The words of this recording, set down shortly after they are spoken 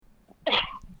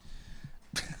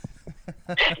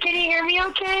Can you hear me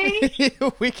okay?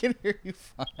 We can hear you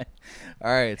fine.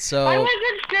 All right, I so wasn't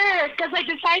sure because I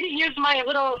decided to use my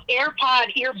little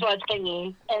AirPod earbud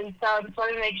thingy, and so I just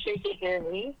wanted to make sure you could hear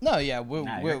me. no, yeah,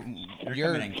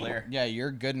 You're coming in clear. Yeah,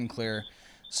 you're good and clear.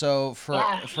 So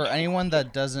Yeah. for anyone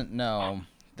that doesn't know,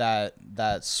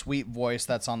 that sweet voice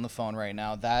that's on the phone right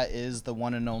now, that is the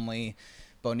one and only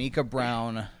Bonica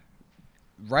Brown.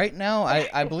 Right now,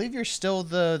 I believe you're still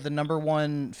the number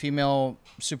one female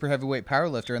super heavyweight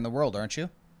powerlifter in the world, aren't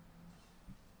you?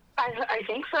 I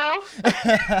think so.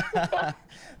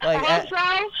 Like I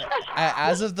hope so.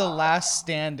 as of the last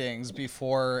standings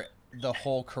before the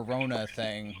whole Corona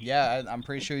thing, yeah, I'm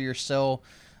pretty sure you're still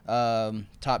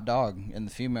top dog in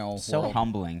the female So world.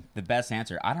 humbling. The best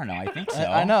answer. I don't know. I think so.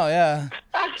 I know, yeah.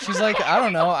 She's like, I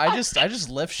don't know. I just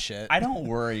lift shit. I don't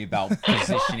worry about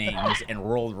positionings and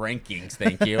world rankings.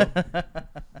 Thank you.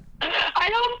 I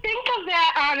don't think of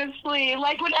that, honestly.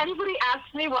 Like, when anybody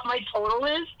asks me what my total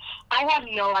is, I have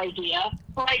no idea.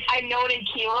 Like, I know it in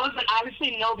kilos, but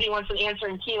obviously nobody wants an answer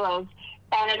in kilos.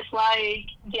 And it's like,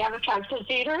 do you have a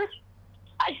calculator?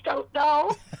 I don't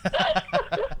know.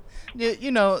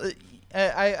 You know,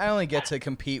 I only get to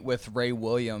compete with Ray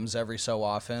Williams every so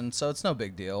often, so it's no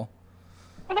big deal.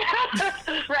 Right,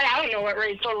 I don't know what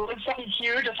Ray's total is. Something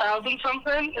huge, 1,000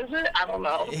 something, is it? I don't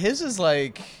know. His is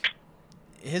like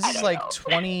don't know.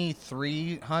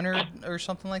 2,300 or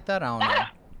something like that. I don't know.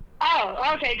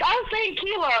 Oh, okay. I was saying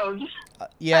kilos.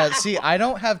 Yeah, see, I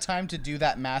don't have time to do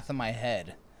that math in my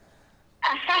head.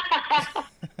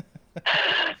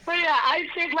 But yeah, I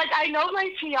think, like, I know my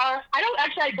PR. I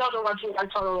don't know what PR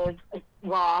total is. Like,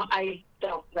 raw. I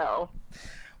don't know.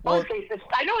 Well,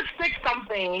 I know it's 6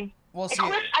 something. well, see,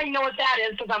 Eclipse, I know what that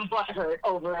is because I'm butthurt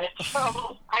over it.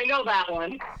 So I know that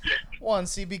one. well, and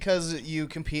see, because you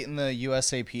compete in the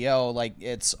USAPL, like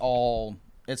it's all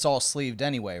sleeved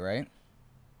anyway, right?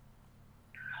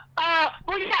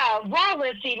 Well, yeah, raw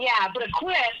lifting, yeah, but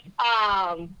Eclipse,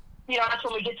 you know, that's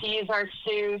when we get to use our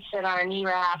suits and our knee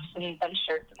wraps and them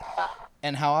shirts and stuff.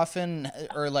 And how often,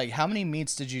 or like, how many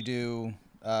meets did you do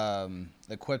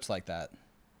equipped like that?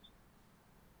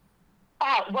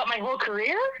 What, my whole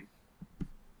career?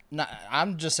 No,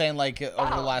 I'm just saying, like,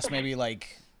 over the last maybe,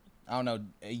 like, I don't know,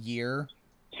 a year,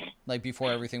 like,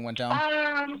 before everything went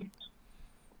down?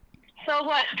 So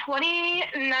what,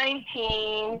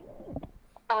 2019,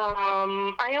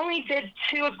 I only did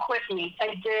 2 Equip meets.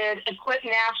 I did Equip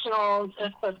Nationals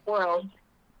and Equip Worlds.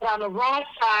 But on the raw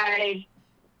side,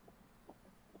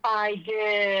 I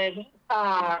did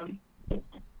Iceland.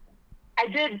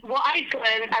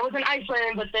 I was in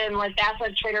Iceland, but then, like, the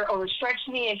athletic trainer overstretched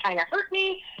me and kind of hurt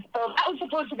me. So that was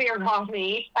supposed to be a raw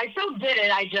meet. I still did it.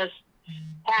 I just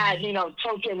had, you know,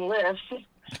 token lifts.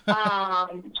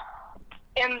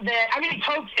 And then, I mean,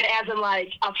 poked it as in,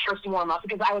 like, a first warm-up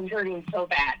because I was hurting so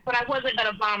bad. But I wasn't going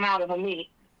to bomb out of a meet.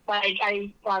 Like,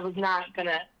 I was not going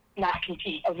to not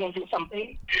compete. I was going to do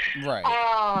something. Right.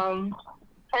 And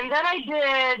then I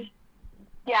did,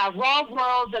 raw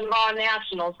worlds and raw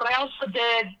nationals. But I also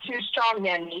did 2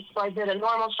 strongman meets. So I did a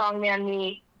normal strongman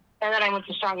meet, and then I went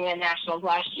to strongman nationals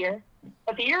last year.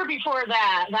 But the year before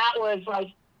that, that was,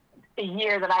 like, the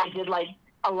year that I did, like,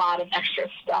 a lot of extra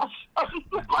stuff.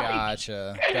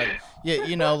 Gotcha. Yeah,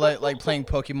 you know, like playing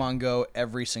Pokemon Go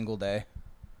every single day.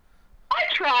 I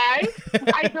try.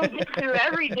 I don't get to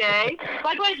every day.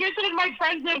 Like visiting my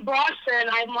friends in Boston,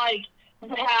 I'm like,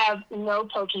 they have no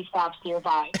Pokestops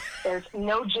nearby. There's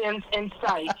no gyms in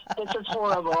sight. This is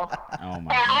horrible. Oh my And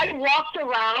God. I walked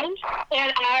around,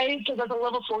 and because as a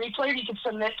level 40 player, you can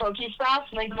submit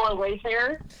Pokestops and then go away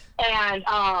there and,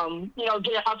 you know,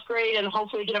 get an upgrade and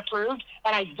hopefully get approved.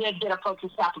 And I did get a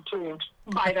Pokestop approved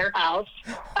by their house.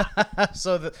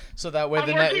 so that way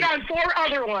I'm working on 4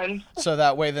 other ones. so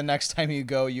that way the next time you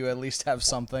go, you at least have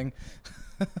something.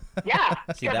 Yeah,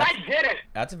 See, because I did it.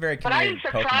 That's a very But I'm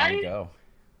committed Pokemon surprised. Go.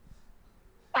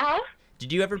 Huh?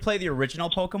 Did you ever play the original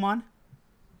Pokemon?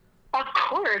 Of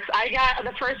course.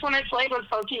 The first one I played was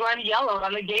Pokemon Yellow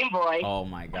on the Game Boy. Oh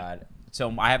my God.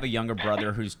 So I have a younger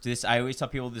brother I always tell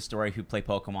people this story who play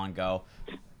Pokemon Go.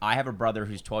 I have a brother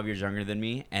who's 12 years younger than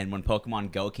me, and when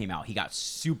Pokemon Go came out, he got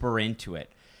super into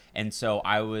it. And so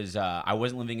I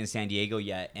wasn't living in San Diego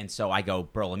yet, and so I go,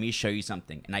 bro, let me show you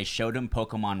something. And I showed him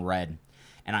Pokemon Red,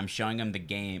 and I'm showing him the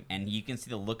game, and you can see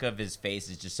the look of his face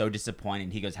is just so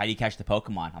disappointed. He goes, how do you catch the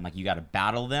Pokemon? I'm like, you got to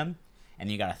battle them,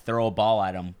 and you got to throw a ball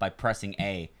at them by pressing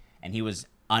A. And he was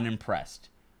unimpressed,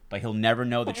 but he'll never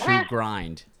know the true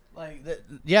grind. Like,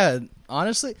 yeah,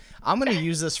 honestly, I'm going to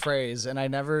use this phrase, and I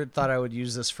never thought I would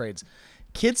use this phrase.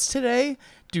 Kids today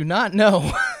do not know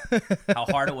how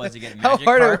hard it was to get How Magikarp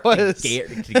hard it was. to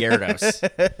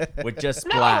Gyarados with just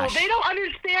No, Splash. they don't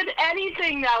understand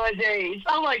anything nowadays.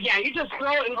 I'm like, yeah, you just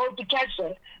throw it and hope to catch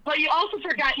it. But you also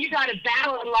forgot you got to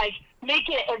battle and like make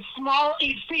it as small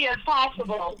HP as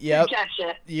possible Yep. to catch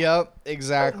it. Yep,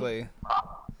 exactly.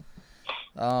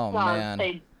 Oh, No,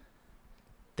 man.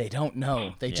 They don't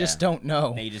know. They just don't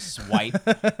know. They just swipe.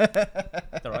 They're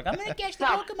like, I'm gonna catch the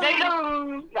No, Pokemon. they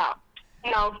don't.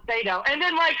 No, they don't. And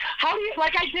then, like, how do you,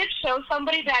 like, I did show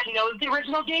somebody that knows the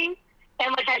original game,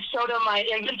 and, like, I showed them my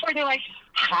inventory. They're like,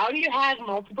 how do you have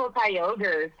multiple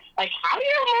Kyogres? Like, how do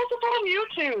you have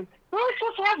multiple Mewtwo? We're only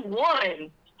supposed to have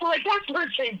one. So, like, that's where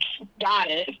they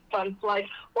got it. But it's like,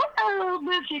 what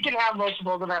this? You can have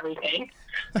multiples of everything.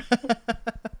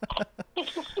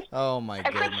 Oh, my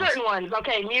Except goodness. certain ones.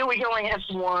 Okay, Mew, we can only have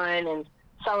one, and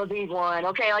Celebi's one.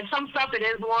 Okay, like, some stuff it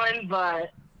is one, but...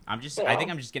 I think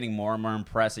I'm just getting more and more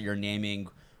impressed that you're naming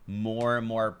more and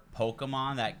more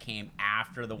Pokemon that came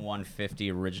after the 150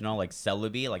 original, like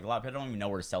Celebi. Like, a lot of people don't even know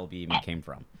where Celebi even came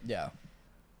from. Yeah.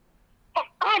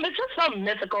 It's just some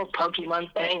mythical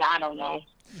Pokemon thing. I don't know.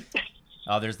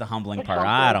 Oh, there's the humbling It's part. something.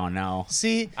 I don't know.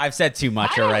 See, I've said too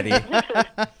much I don't- already.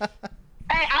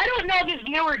 Hey, I don't know this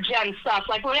newer gen stuff.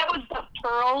 Like, when it was the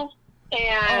Pearl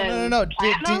and no.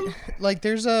 Platinum, Like,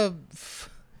 there's a...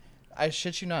 I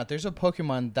shit you not. There's a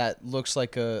Pokemon that looks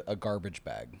like a garbage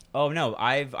bag. Oh no,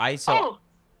 oh,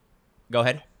 Go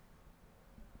ahead.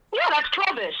 yeah, that's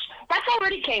Trubbish. That's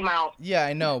already came out. Yeah,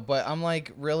 I know, but I'm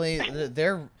like, really?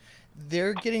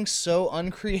 They're getting so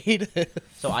uncreative.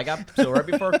 So right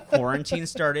before quarantine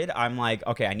started, I'm like,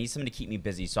 okay, I need something to keep me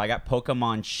busy. So I got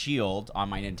Pokemon Shield on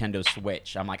my Nintendo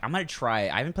Switch. I'm like, I'm gonna try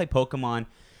it. I haven't played Pokemon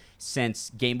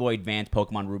since Game Boy Advance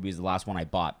Pokemon Ruby is the last one I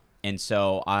bought. And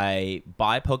so I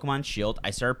bought Pokemon Shield. I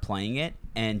started playing it,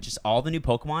 and just all the new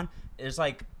Pokemon. There's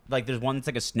like there's one that's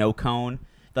like a snow cone.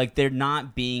 Like, they're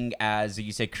not being as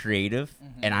you said creative,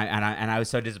 and I was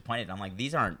so disappointed. I'm like,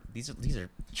 these are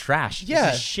trash. Yeah.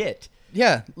 This is shit.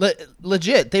 Yeah,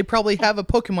 legit. They probably have a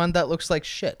Pokemon that looks like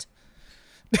shit.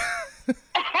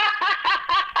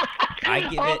 I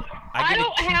give it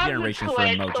don't 2 have the generations for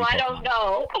Switch, emoji so I Pokemon. don't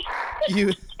know.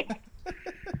 You.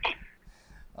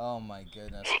 Oh my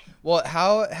goodness. Well,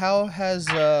 how has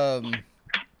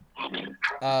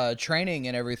training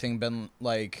and everything been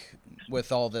like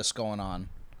with all this going on?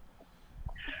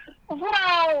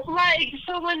 Well, like,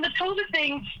 so when the COVID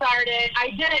thing started,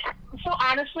 I didn't. So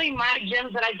honestly, my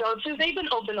gyms that I go to, they've been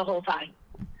open the whole time.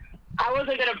 I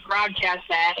wasn't gonna broadcast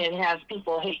that and have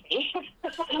people hate me.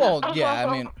 Well, yeah,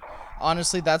 I mean,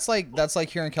 honestly, that's like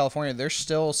here in California. There's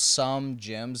still some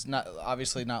gyms, not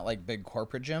obviously not like big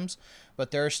corporate gyms,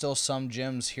 but there are still some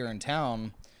gyms here in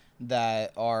town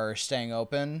that are staying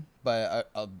open. But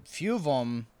a few of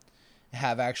them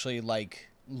have actually like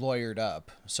lawyered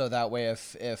up, so that way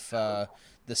if the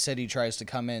city tries to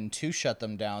come in to shut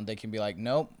them down, they can be like,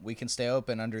 nope, we can stay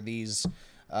open under these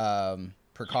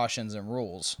precautions and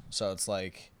rules. So it's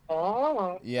like,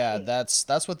 Oh. yeah, that's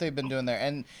what they've been doing there.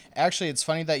 And actually, it's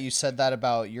funny that you said that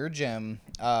about your gym.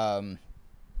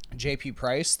 JP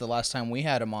Price, the last time we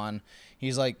had him on,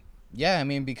 he's like, yeah, I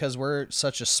mean, because we're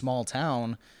such a small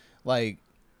town, like,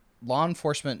 law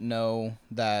enforcement know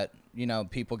that, you know,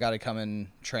 people got to come and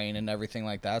train and everything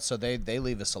like that, so they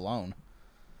leave us alone.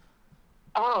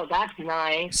 Oh, that's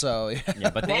nice. So Yeah,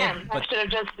 but they Man, I should have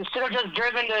just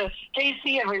driven to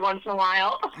KC every once in a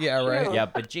while. yeah, right. Yeah,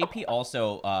 but JP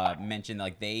also mentioned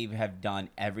like they have done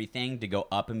everything to go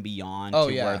up and beyond Oh,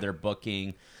 to yeah. where they're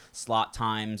booking slot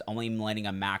times, only letting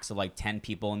a max of like 10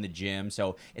 people in the gym.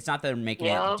 So it's not that they're making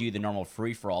Yeah. it do the normal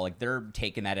free for all. Like they're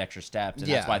taking that extra steps, and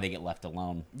that's Yeah. why they get left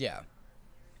alone. Yeah.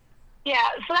 Yeah,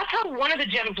 so that's how one of the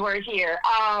gyms were here.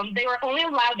 They were only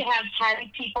allowed to have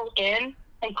 10 people in,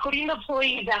 including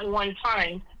employees at one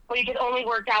time, but you could only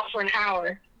work out for an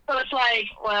hour. So it's like,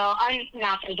 well, I'm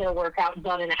not going to get a workout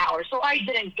done in an hour, so I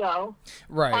didn't go.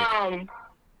 Right.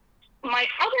 My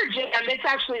other gym, it's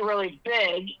actually really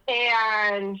big,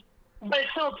 but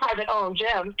it's still a private-owned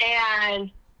gym.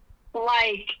 And,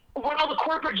 like, when all the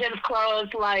corporate gyms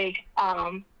closed, like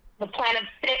the Planet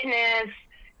Fitness,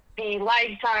 the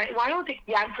Lifetime, well, I don't think,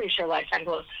 yeah, I'm pretty sure Lifetime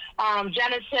closed.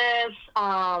 Genesis,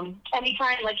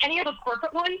 Anytime, like any of the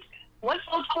corporate ones, once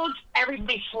those closed,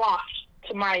 everybody flocked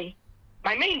to my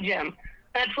main gym.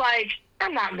 And it's like,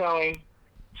 I'm not going.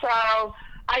 So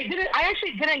I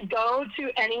actually didn't go to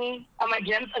any of my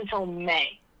gyms until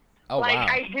May. Oh, Like, wow.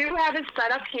 I do have it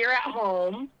set up here at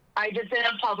home. I just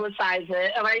didn't publicize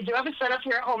it. And I do have it set up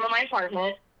here at home in my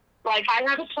apartment. Like, I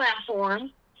have a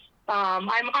platform.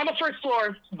 I'm a first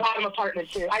floor, bottom apartment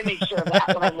too. I make sure of that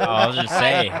when I move. Oh, I was gonna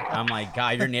say, I'm like,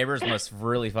 God, your neighbors must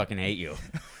really fucking hate you.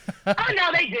 Oh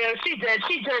no, they do. She did.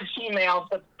 She did email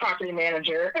the property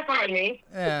manager on me.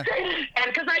 Yeah.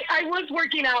 And because I was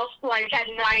working out like at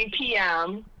 9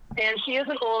 p.m. and she is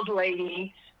an old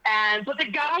lady, but the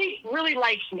guy really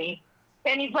likes me,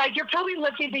 and he's like, "You're probably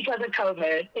looking because of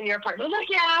COVID in your apartment." I'm like,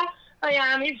 "Yeah, I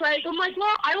am." I'm like,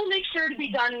 "Well, I will make sure to be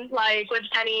done like with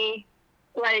any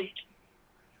like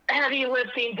heavy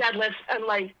lifting, deadlifts, and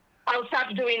like I'll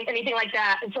stop doing anything like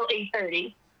that until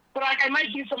 8:30. But like I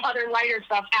might do some other lighter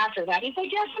stuff after that." He's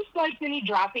like, "Yeah, just like mini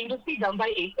dropping, just be done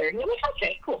by 8:30." I'm like,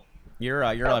 "Okay, cool."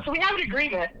 So we have an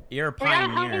agreement. You're a We have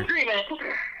an pioneer. agreement.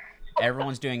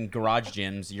 Everyone's doing garage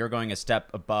gyms. You're going a step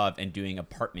above and doing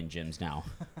apartment gyms now.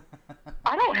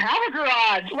 I don't have a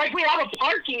garage. Like, we have a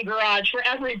parking garage for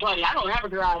everybody. I don't have a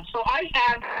garage. So I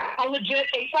have a legit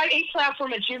 8x8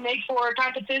 platform that you make for a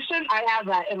competition. I have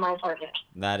that in my apartment.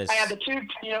 That is. I have the two,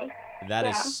 That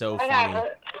is so I have funny.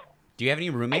 it. Do you have any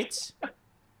roommates?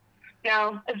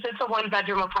 No, it's just a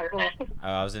one-bedroom apartment. Oh,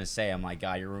 I was gonna say, I'm like,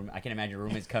 God, your room. I can imagine your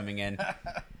roommates coming in.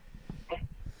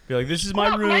 Be like, this is my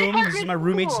Well, my room. This is apartment's my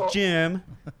roommate's cool. gym.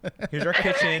 Here's our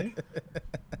kitchen.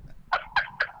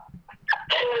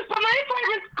 But my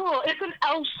apartment's cool. It's an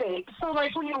L shape. So,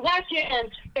 like, when you walk in,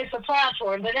 it's a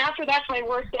platform. Then after that's my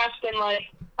work desk, and, like,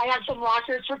 I have some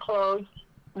lockers for clothes.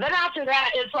 Then after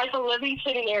that, it's, like, a living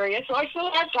sitting area. So I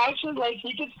still have couches, like,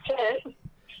 you could sit.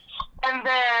 And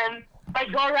then I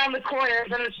go around the corners,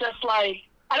 and it's just, like,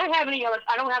 I don't have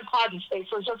closet space.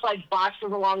 So it's just, like,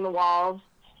 boxes along the walls.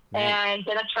 Man. And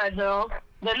then a treadmill.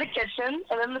 Then the kitchen.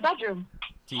 And then the bedroom.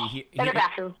 And a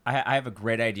bathroom. I have a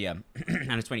great idea.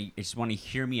 I just want to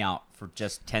hear me out for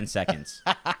just 10 seconds.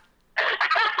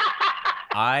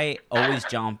 I always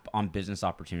jump on business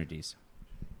opportunities.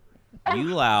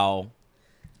 You allow,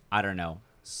 I don't know,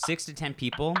 6 to 10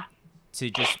 people to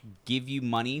just give you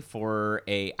money for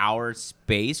a hour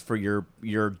space for your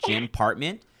gym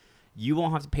apartment. You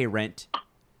won't have to pay rent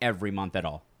every month at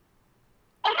all.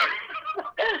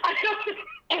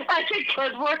 I think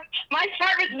could work. My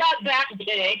apartment's not that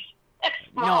big. It's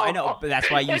No, small. I know, but that's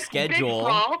why you It's big, schedule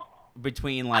small.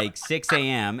 between like 6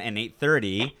 a.m. and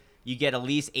 8:30. You get at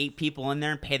least 8 people in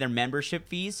there and pay their membership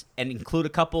fees and include a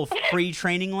couple of free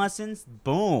training lessons.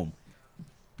 Boom.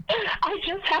 I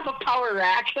just have a power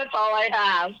rack. That's all I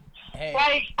have. Hey,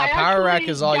 Like, a I power rack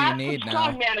actually is all you got need some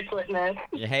now. strongman equipment.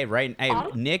 Yeah, hey, right. Hey,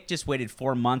 Huh? Nick just waited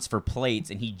 4 months for plates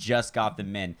and he just got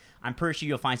them in. I'm pretty sure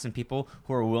you'll find some people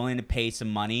who are willing to pay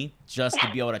some money just to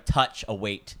be able to touch a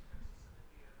weight.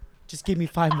 Just give me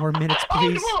 5 more minutes,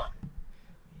 please. Well,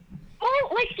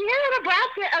 like here in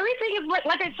Nebraska, everything is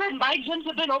like I said, my gyms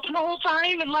have been open the whole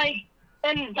time, and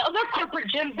the other corporate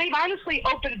gyms, they've honestly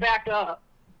opened back up.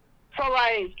 So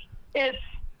like, it's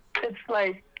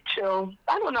like chill.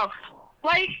 I don't know.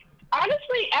 Like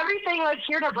honestly, everything like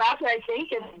here in Nebraska, I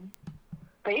think is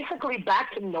basically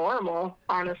back to normal.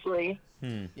 Honestly.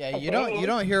 Yeah, you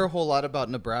don't hear a whole lot about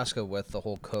Nebraska with the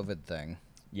whole COVID thing.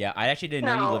 Yeah, I actually didn't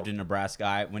know you No. lived in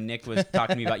Nebraska. When Nick was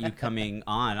talking to me about you coming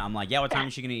on, I'm like, yeah, what time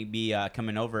is she going to be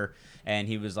coming over? And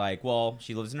he was like, well,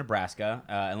 she lives in Nebraska,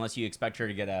 unless you expect her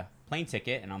to get a plane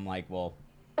ticket. And I'm like, well,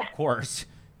 of course.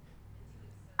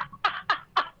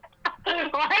 Well,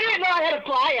 I didn't know I had to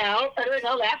fly out. I didn't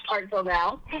know that part till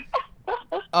now.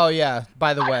 Oh yeah,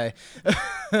 by the way.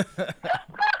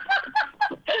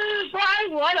 So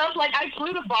I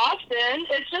flew to Boston.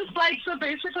 It's just like, so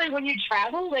basically when you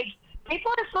travel, like,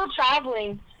 people are still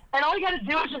traveling, and all you gotta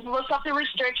do is just look up the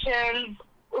restrictions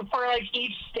for, like,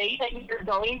 each state that you're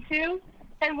going to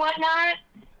and whatnot.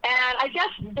 And I guess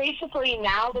basically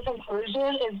now the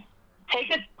conclusion is take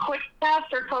a quick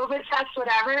test or COVID test,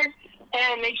 whatever,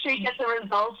 and make sure you get the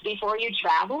results before you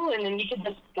travel, and then you can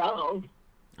just go.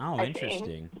 Oh, I think.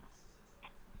 interesting.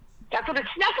 That's what it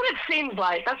seems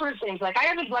like. That's what it seems like. I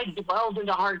haven't like dwelled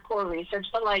into hardcore research,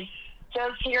 but like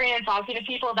just hearing and talking to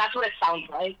people, that's what it sounds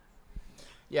like.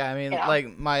 Yeah, I mean, Yeah.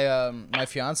 like my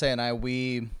fiance and I,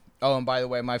 oh, and by the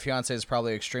way, my fiance is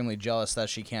probably extremely jealous that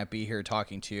she can't be here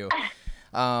talking to you.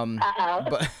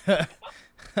 But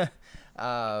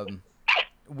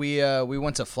we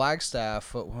went to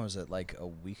Flagstaff. What was it, like a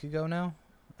week ago now?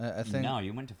 I think. No,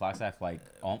 you went to Flagstaff like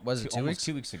Was it 2 almost weeks?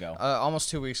 2 weeks ago. Almost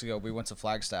 2 weeks ago, we went to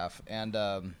Flagstaff, and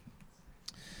one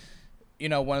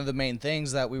of the main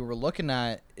things that we were looking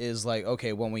at is like,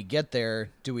 okay, when we get there,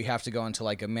 do we have to go into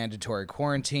like a mandatory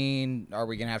quarantine? Are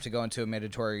we gonna have to go into a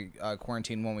mandatory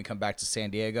quarantine when we come back to San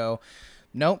Diego?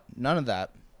 Nope, none of that.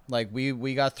 Like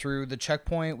we got through the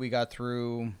checkpoint, we got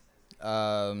through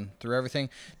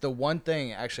everything. The one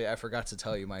thing, actually, I forgot to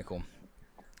tell you, Michael.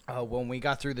 when we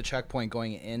got through the checkpoint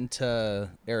going into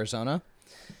Arizona,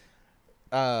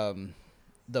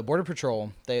 the Border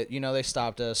Patrol, they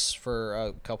stopped us for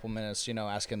a couple minutes,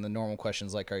 asking the normal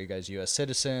questions like, are you guys U.S.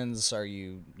 citizens? Are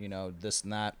you, this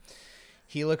and that?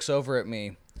 He looks over at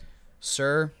me.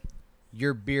 Sir,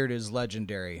 your beard is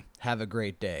legendary. Have a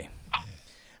great day.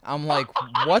 I'm like,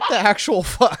 what the actual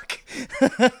fuck?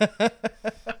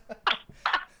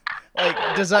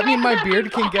 Like, does that mean my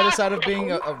beard can get us out of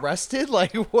being arrested?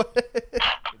 Like, what?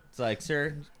 It's like,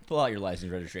 sir, pull out your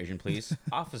license registration, please.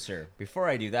 Officer, before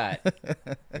I do that,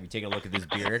 have you taken a look at this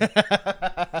beard?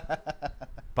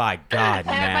 By God, And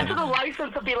I bet man. the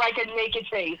license would be like a naked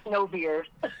face, no beard.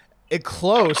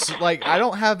 Close. Like, I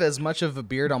don't have as much of a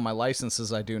beard on my license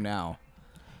as I do now.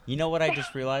 You know what I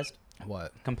just realized?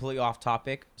 What? Completely off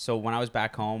topic. So when I was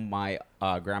back home, my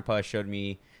grandpa showed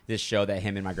me this show that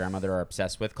him and my grandmother are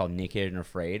obsessed with called Naked and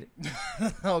Afraid.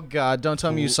 Oh, God. Don't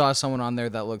tell me you saw someone on there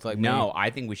that looked like me. No, I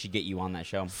think we should get you on that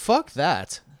show. Fuck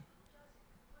that.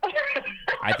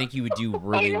 I think you would do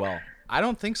really well. I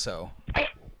don't think so.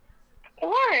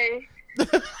 Why?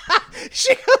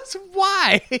 She goes,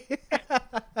 why? Why?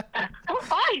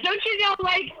 Don't you know,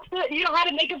 how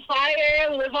to make a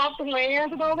fire, live off the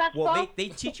land, and all that Well, stuff? they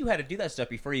teach you how to do that stuff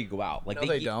before you go out. Like No,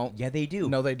 they don't. Yeah, they do.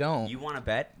 No, they don't. You want to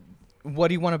bet? What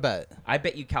do you want to bet? I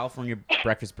bet you California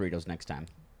breakfast burritos next time.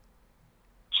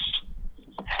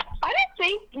 I don't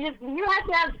think you have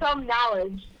to have some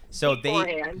knowledge. So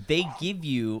beforehand. they give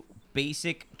you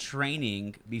basic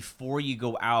training before you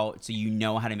go out, so you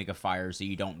know how to make a fire, so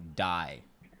you don't die.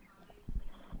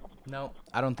 No,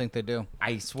 I don't think they do.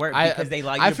 I swear, because they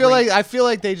like. I feel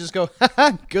like they just go,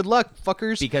 good luck,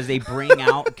 fuckers. Because they bring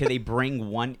out, because they bring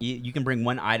one. You can bring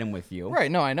one item with you.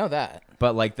 Right? No, I know that.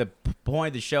 But like the point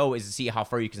of the show is to see how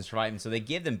far you can survive, and so they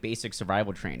give them basic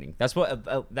survival training. That's what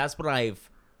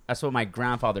my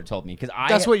grandfather told me.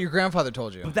 That's what your grandfather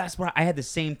told you. But that's what I had the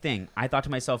same thing. I thought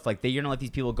to myself, like, you're gonna let these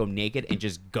people go naked and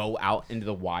just go out into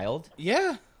the wild?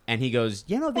 Yeah. And he goes,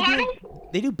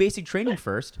 they do basic training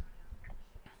first.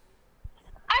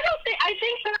 I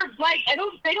think they're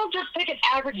they don't just pick an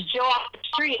average Joe off the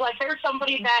street. Like, there's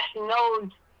somebody that knows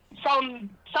something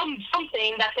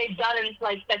that they've done in,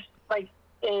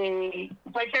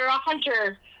 they're a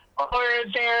hunter, or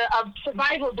they're a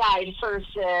survival guide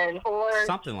person, or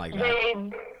Something like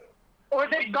that.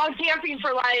 They've gone camping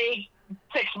for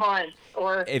 6 months,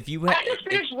 or If you I just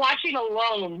finished watching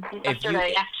Alone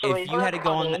yesterday. Actually, if you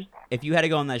had to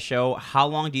go on that show, how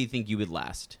long do you think you would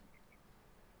last?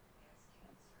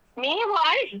 Me? Well,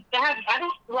 I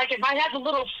don't like, if I had the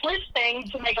little flint thing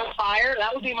to make a fire,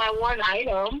 that would be my one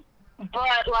item. But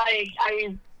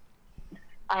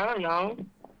I don't know,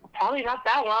 probably not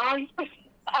that long.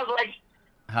 I was like,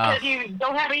 if you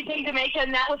don't have anything to make a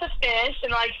net with a fish,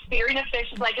 and spearing a fish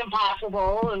is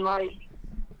impossible, and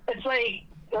it's I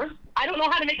don't know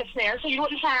how to make a snare, so you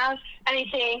wouldn't have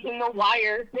anything in the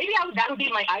wire. Maybe that would be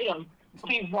my item.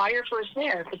 Be wire for a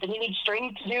snare, but then you need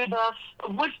string to do the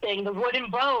wood thing, the wooden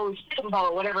bow, chicken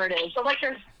bow, whatever it is. So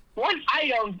there's one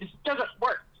item just doesn't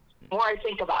work. The more I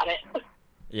think about it.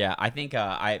 Yeah, I think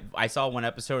I saw one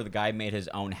episode where the guy made his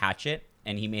own hatchet,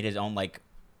 and he made his own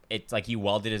it's like he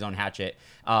welded his own hatchet.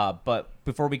 But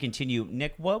before we continue,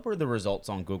 Nick, what were the results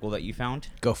on Google that you found?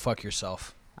 Go fuck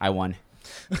yourself. I won.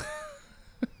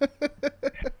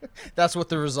 That's what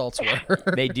the results were.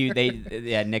 Nick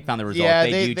found the results. Yeah,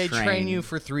 they train you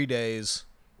for 3 days.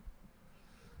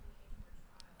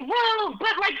 Well, but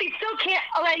they still can't,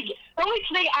 the only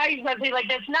thing I was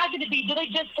that's not going to be, do they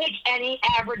just take any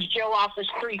average Joe off the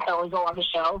street though and go on the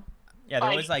show? Yeah,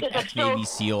 there was is it ex-Navy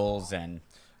SEALs and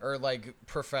or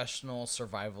professional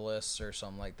survivalists or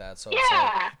something like that. So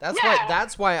Yeah,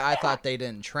 that's why I thought they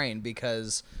didn't train,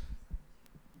 because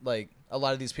a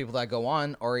lot of these people that go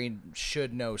on already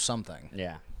should know something.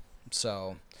 yeah.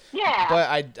 So Yeah.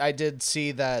 but I did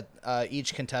see that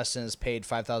each contestant is paid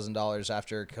 $5,000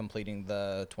 after completing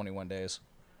the 21 days.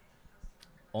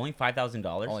 Only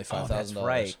 $5,000. Only $5,000. That's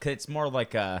right. 'Cause it's more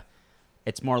like a.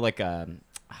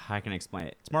 How can I explain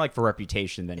it? It's more like for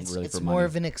reputation than really for money. more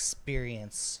of an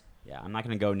experience. Yeah, I'm not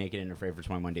gonna go naked and afraid for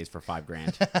 21 days for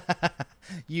 $5,000.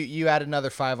 You add another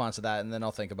 5 onto that, and then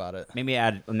I'll think about it. Maybe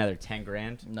add another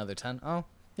 $10,000. Another 10? Oh,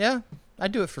 yeah.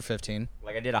 I'd do it for 15.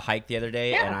 Like I did a hike the other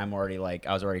day, and I'm already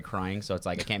I was already crying. So it's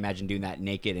I can't imagine doing that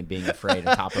naked and being afraid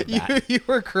on top of that. You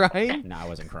were crying? No, I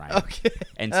wasn't crying. Okay.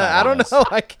 And I don't know.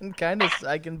 I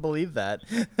can believe that.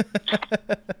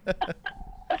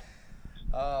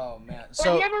 Oh man.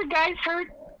 So have you ever guys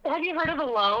have you heard of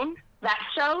Alone? That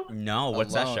show? No,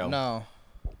 what's that show? No.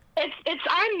 It's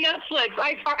on Netflix.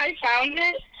 I found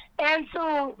it, And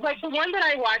so, like, the one that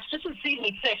I watched, this was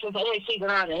season 6, was the only season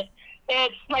on it.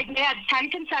 It's like they had 10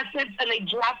 contestants, and they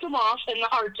dropped them off in the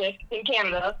Arctic in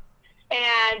Canada,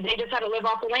 and they just had to live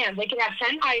off the land. They could have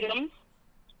 10 items,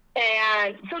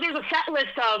 and so there's a set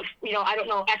list of, I don't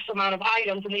know, X amount of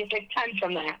items, and they pick 10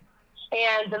 from that.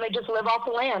 And then they just live off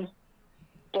the land,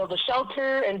 build a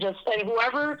shelter, and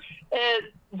whoever is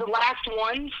the last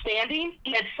one standing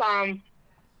gets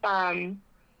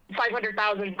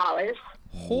 $500,000.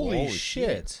 Holy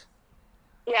shit.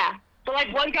 Yeah. So,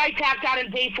 like, one guy tapped out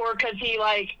on day 4 because he,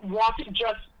 like, walked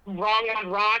just wrong on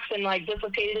rocks and, like,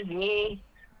 dislocated his knee.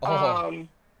 Oh.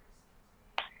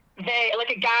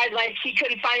 A guy, like, he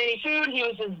couldn't find any food. He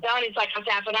was just done. He's like, I'm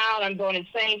tapping out. I'm going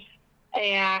insane.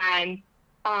 And,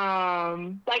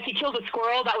 like, he killed a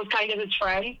squirrel. That was kind of his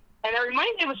friend. And it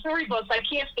reminded me of storybooks. I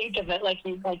can't think of it. Like,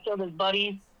 he, like, killed his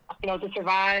buddies, to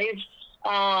survive.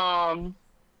 And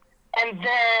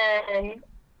then,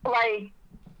 like,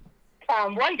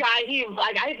 one guy,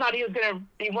 I thought he was going to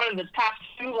be one of the top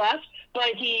 2 left,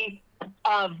 but he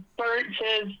burnt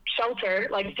his shelter,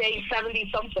 like, day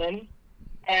 70-something,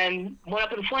 and went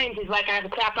up in flames. He's like, I have to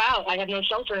tap out. I have no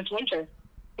shelter. It's winter,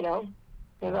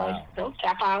 They're like, don't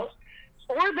tap out.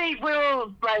 Or they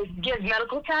will, like, give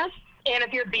medical tests, and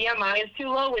if your BMI is too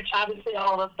low, which obviously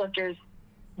all of us lifters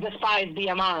despise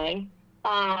BMI,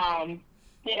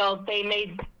 they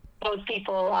made those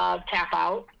people tap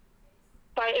out.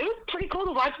 But it was pretty cool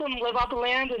to watch them live off the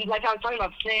land, and like I was talking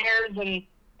about snares and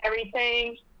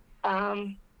everything.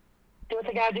 Do what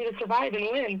they gotta do to survive and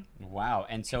win. Wow.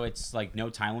 And so it's like no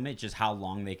time limit, just how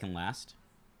long they can last?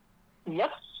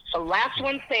 Yep. The last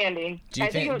one standing. Do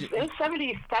you think it was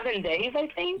 77 days, I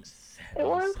think it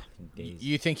was.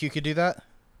 You think you could do that?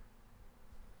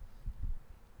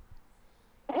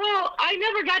 Well, I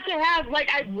never got to have, like,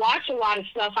 I watch a lot of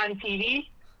stuff on TV,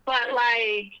 but,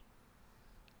 like,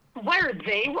 where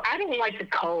they were, I don't like the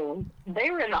cold.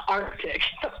 They were in the Arctic.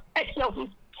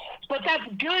 But that's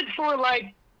good for,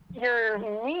 like, your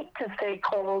meat to stay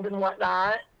cold and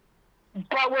whatnot.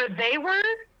 But where they were,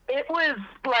 it was,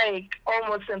 like,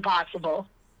 almost impossible.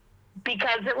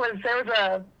 Because there was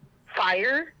a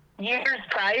fire years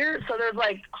prior, so there's,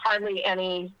 like, hardly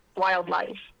any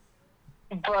wildlife.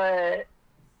 But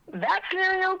that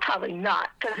scenario, probably not,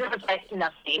 because it was, like,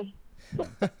 nothing.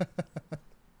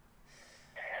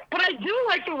 But I do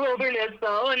like the wilderness,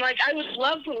 though, and, like, I would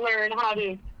love to learn how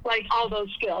to, like, all those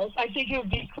skills. I think it would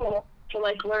be cool to,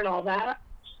 like, learn all that.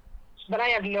 But I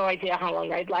have no idea how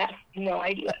long I'd last. No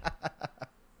idea.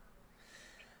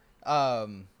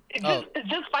 It's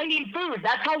just finding food.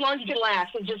 That's how long you can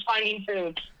last, is just finding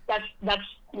food. That's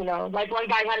like one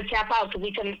guy had to tap out because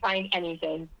he couldn't find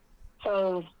anything.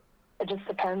 So it just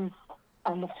depends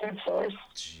on the food source.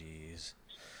 Jeez.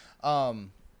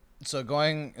 So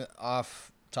going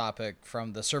off topic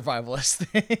from the survivalist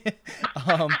thing.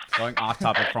 Going off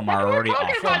topic from our already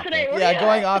off topic.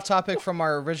 Going off topic from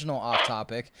our original off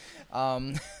topic.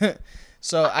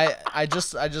 So I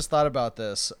just thought about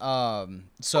this.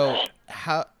 So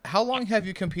how long have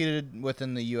you competed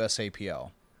within the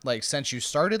USAPL? Like, since you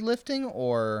started lifting,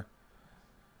 or?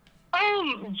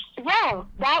 Yeah,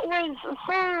 that's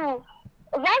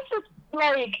just,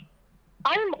 like,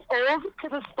 I'm old to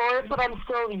the sport, but I'm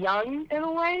still young in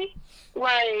a way.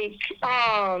 Like,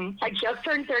 I just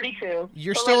turned 32.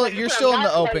 You're still in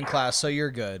the open class, so you're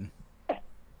good. So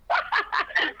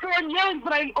I'm young,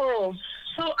 but I'm old.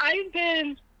 So I've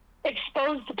been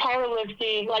exposed to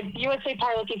powerlifting, like USA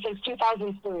powerlifting, since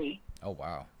 2003. Oh,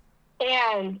 wow.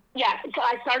 And, yeah, so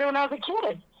I started when I was a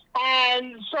kid.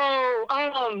 And so,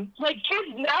 like,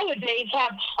 kids nowadays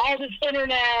have all this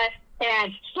internet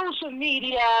and social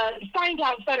media, find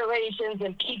out federations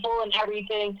and people and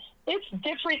everything. It's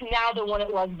different now than when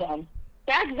it was then.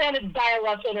 Back then, it's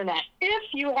dial-up internet,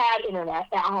 if you had internet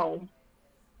at home.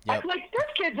 Yep. Like,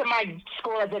 there's kids in my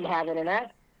school that didn't have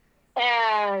internet.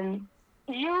 And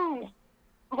the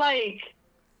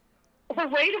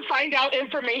way to find out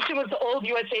information was the old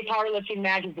USA Powerlifting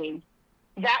magazine.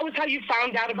 That was how you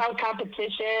found out about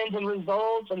competitions and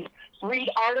results and read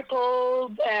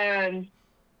articles, and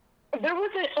there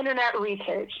wasn't internet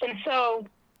research. And so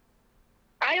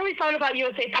I only found about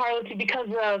USA Powerlifting because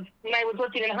of when I was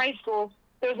lifting in high school,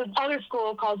 there was another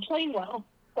school called Plainwell.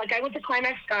 Like, I went to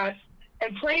Climax Scotts,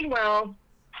 and Plainwell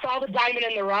saw the diamond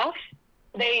in the rough.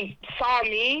 They saw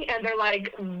me, and they're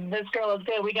like, this girl is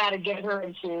good. We got to get her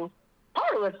into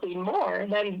powerlifting more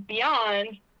than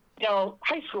beyond,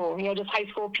 high school, just high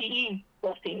school PE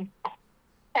lifting.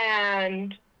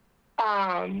 And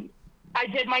I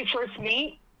did my first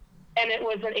meet, and it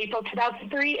was in April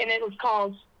 2003, and it was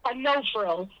called a no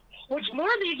frills, which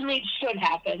more of these meets should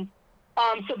happen.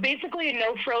 So basically, a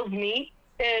no-frills meet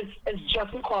is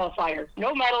just a qualifier.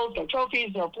 No medals, no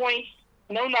trophies, no points,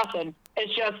 no nothing.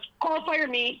 It's just qualifier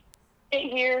meet. Get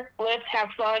here, lift, have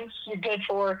fun. You're good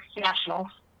for nationals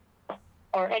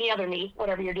or any other meet,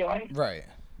 whatever you're doing. Right.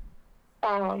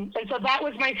 And so that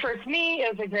was my first meet.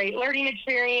 It was a great learning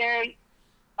experience.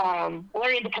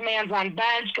 Learning the commands on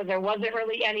bench because there wasn't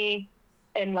really any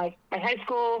in like my high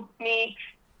school meet.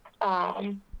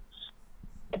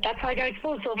 But that's how I got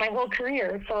exposed to my whole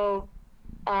career. So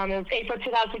it was April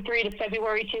 2003 to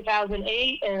February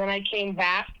 2008, and then I came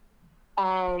back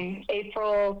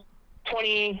April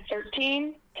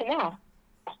 2013 to now.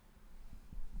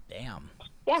 Damn.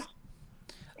 Yeah.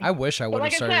 I wish I would have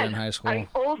Like I started said, in high school. I'm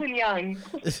old and young.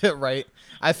 Right.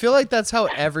 I feel like that's how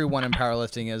everyone in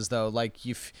powerlifting is, though. Like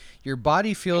your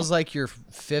body feels like you're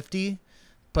 50,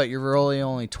 but you're really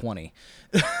only 20.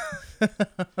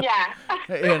 Yeah.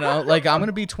 You know, like I'm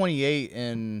gonna be 28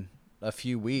 in a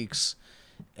few weeks,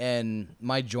 and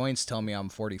my joints tell me I'm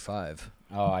 45.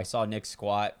 Oh, I saw Nick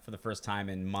squat for the first time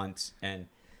in months, and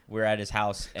we're at his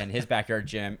house and his backyard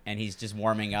gym, and he's just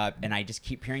warming up, and I just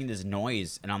keep hearing this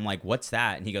noise, and I'm like, "What's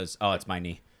that?" And he goes, "Oh, it's my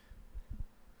knee."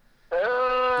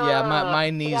 Yeah, my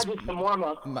knees, do some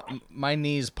warm-up. my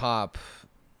knees pop.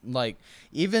 Like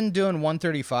even doing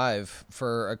 135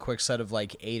 for a quick set of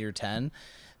like 8 or 10,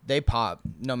 they pop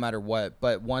no matter what.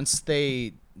 But once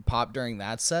they pop during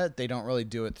that set, they don't really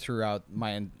do it throughout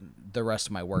the rest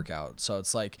of my workout. So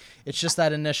it's like it's just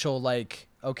that initial like,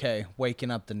 okay, waking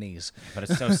up the knees. But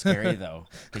it's so scary though,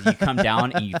 because you come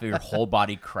down and you feel your whole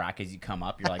body crack as you come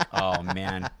up. You're like, "Oh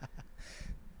man."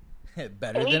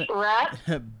 Better than 8 reps,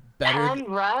 better.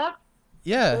 10 reps.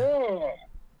 Yeah. Ugh.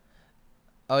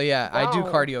 Oh yeah, I do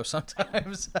Wow. cardio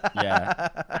sometimes.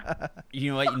 Yeah.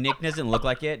 You know what? Nick doesn't look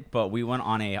like it, but we went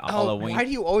on a Oh, Halloween. why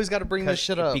do you always got to bring this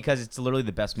shit up? Because it's literally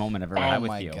the best moment I've ever Oh had with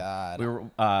my you. God. We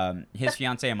were his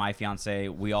fiance and my fiance.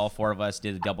 We all four of us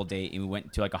did a double date, and we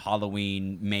went to like a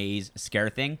Halloween maze scare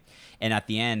thing. And at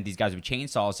the end, these guys with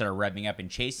chainsaws started revving up and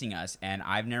chasing us. And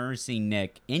I've never seen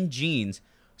Nick in jeans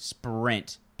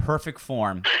sprint, perfect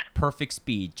form, perfect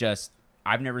speed. Just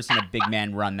I've never seen a big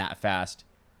man run that fast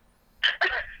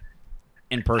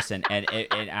in person, and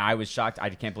I was shocked. I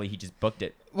can't believe he just booked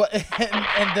it. Well,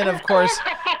 and then of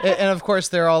course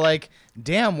they're all like,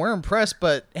 "Damn, we're impressed,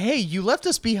 but hey, you left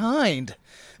us behind."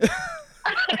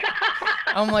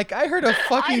 I'm like, I heard a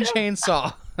fucking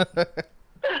chainsaw. I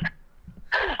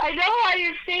know how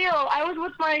you feel. I was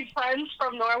with my friends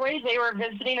from Norway. They were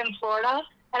visiting in Florida,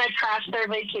 and I crashed their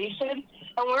vacation.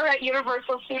 And we were at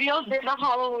Universal Studios during the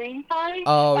Halloween time.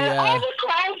 Oh, and yeah. all the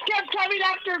crowds kept coming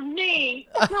after me.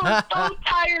 I was so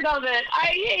tired of it. I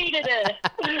hated it.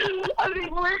 I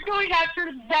mean, we we're going after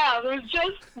them. It was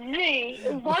just me.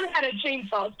 One had a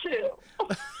chainsaw, too.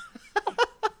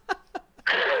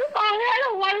 I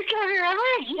don't want to come here ever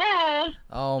again.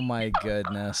 Oh my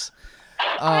goodness.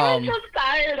 I was just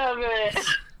tired of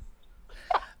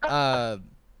it.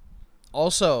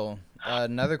 Also,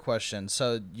 another question.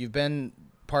 So you've been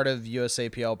part of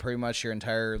USAPL pretty much your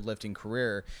entire lifting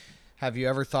career. Have you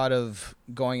ever thought of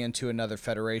going into another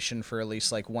federation for at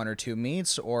least like 1 or 2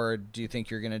 meets, or do you think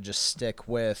you're going to just stick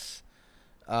with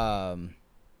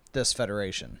this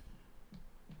federation?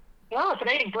 No, if it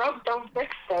ain't broke, don't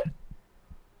fix it.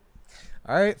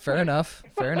 All right, fair enough.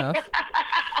 Fair enough.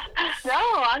 No,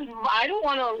 I don't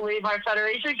want to leave our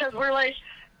federation because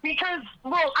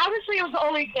well, obviously it was the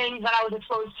only thing that I was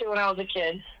exposed to when I was a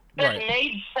kid. Right. It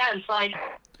made sense, like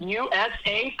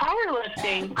USA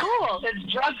powerlifting, cool.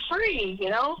 It's drug free, you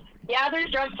know. Yeah, there's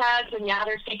drug tests, and yeah,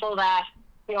 there's people that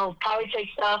probably take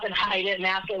stuff and hide it,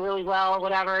 mask it really well,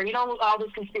 whatever. You know, all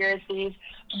these conspiracies,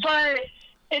 but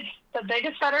it's the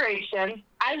biggest federation.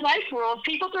 I like rules.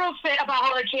 People throw a fit about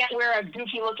how they can't wear a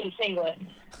goofy-looking singlet.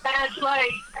 That's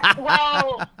like,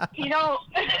 well,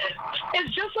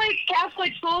 it's just like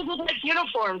Catholic schools with like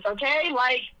uniforms, okay?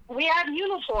 Like, we have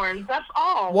uniforms. That's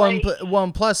all.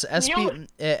 One plus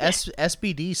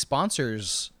SBD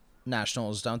sponsors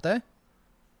nationals, don't they?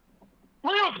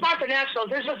 Well, they don't sponsor nationals.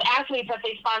 There's just athletes that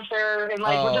they sponsor, and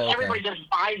like Okay. everybody just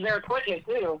buys their equipment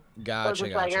too. Gotcha, So it's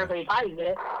just like everybody buys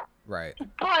it. Right.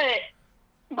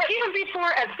 But even before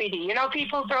SBD,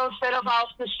 people throw a fit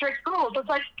about the strict rules. It's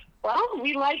like, well,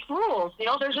 we like rules.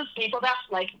 There's just people that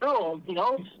like rules.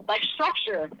 Like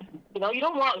structure. You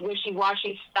don't want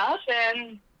wishy-washy stuff,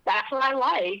 and that's what I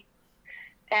like.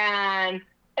 And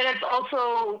it's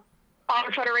also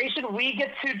our federation. We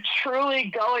get to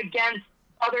truly go against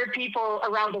other people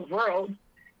around the world,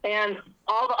 and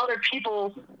all the other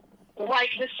people like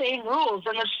the same rules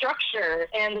and the structure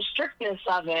and the strictness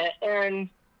of it, and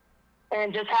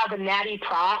just have a natty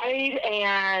pride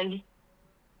and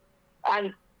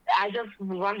I just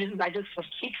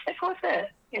keep sick with it,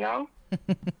 you know.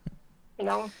 You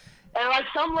know, and like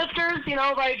some lifters, you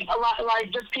know, like a lot,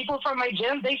 like just people from my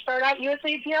gym, they start out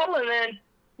USAPL and then,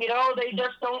 you know, they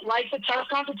just don't like the tough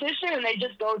competition and they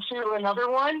just go to another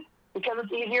one because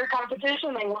it's easier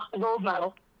competition. They want the gold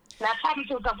medal. And that's happened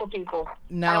to a couple people.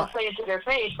 Now, I don't say it to their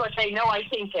face, but they know I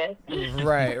think it.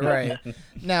 Right.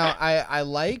 Now, I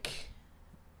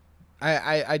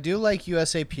do like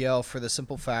USAPL for the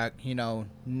simple fact, you know,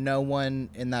 no one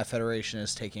in that federation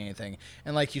is taking anything.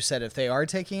 And like you said, if they are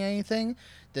taking anything,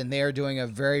 then they are doing a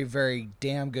very, very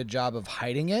damn good job of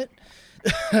hiding it.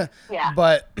 Yeah.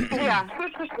 But, Yeah.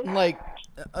 like,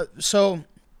 so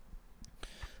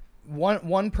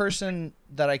one person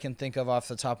that I can think of off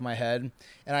the top of my head,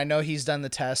 and I know he's done the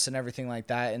tests and everything like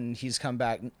that, and he's come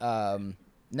back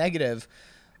negative,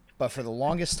 but for the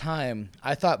longest time,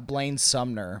 I thought Blaine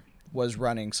Sumner was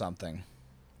running something.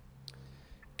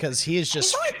 Because he is just...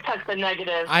 He's always tested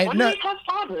negative. When did he test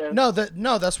positive? No,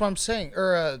 that's what I'm saying.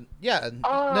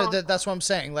 That's what I'm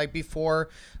saying. Like, before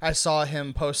I saw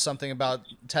him post something about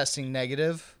testing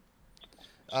negative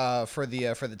for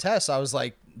the test, I was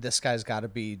like, this guy's got to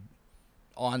be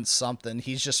on something.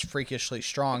 He's just freakishly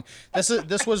strong.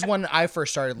 This was when I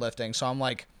first started lifting, so I'm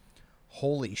like,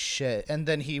 holy shit. And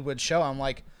then he would show, I'm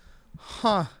like,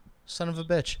 huh, son of a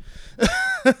bitch.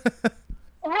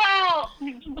 Well,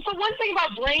 so one thing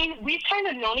about Blaine, we've kind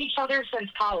of known each other since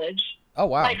college. Oh,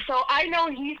 wow. Like, so I know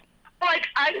we've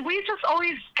just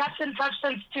always kept in touch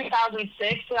since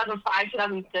 2006, 2005,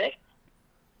 2006,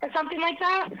 or something like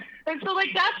that. And so,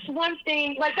 like, that's one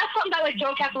thing, like, that's something that, like,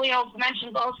 Joe Capolino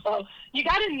mentions also. You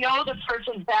got to know the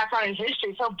person's background and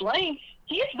history. So Blaine,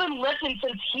 he's been lifting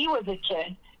since he was a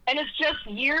kid. And it's just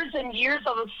years and years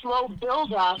of a slow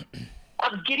build-up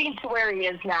of getting to where he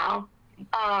is now.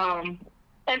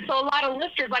 And so a lot of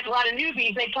lifters, like a lot of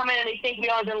newbies, they come in and they think we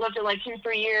all been lifting like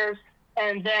 2-3 years,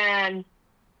 and then,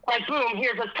 like, boom,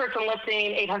 here's this person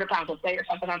lifting 800 pounds a day or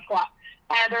something on squat.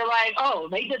 And they're like, oh,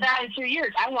 they did that in 2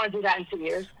 years. I want to do that in 2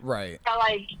 years. Right. So,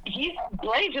 like,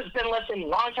 Blaine's just been lifting a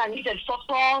long time. He did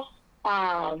football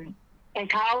in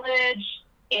college,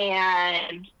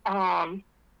 and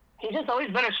he's just always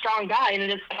been a strong guy, and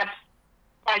it just kept,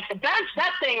 like, the bench,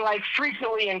 that thing, like,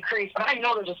 frequently increased. But I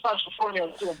know there's a special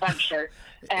formula to a bench shirt.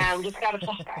 And we just gotta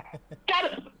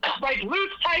like,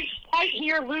 loose, tight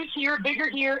here, loose here, bigger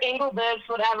here, angle this,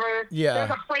 whatever. Yeah. There's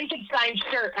a Frankenstein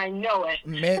shirt. I know it.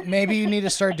 Maybe you need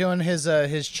to start doing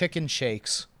his chicken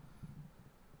shakes.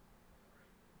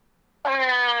 They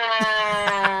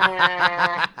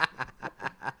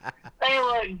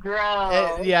look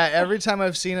gross. Yeah, every time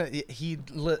I've seen it, he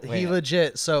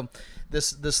legit. So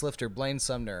this lifter, Blaine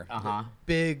Sumner,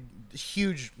 big,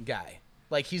 huge guy.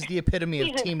 Like, he's the epitome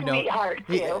of Team No. Sweetheart,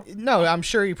 too. No, I'm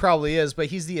sure he probably is, but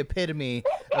he's the epitome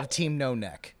of Team No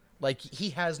Neck. Like,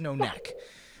 he has no neck.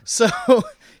 So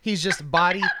he's just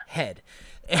body, head.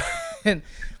 And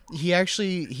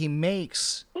he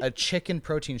makes a chicken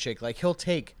protein shake. Like, he'll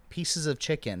take pieces of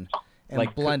chicken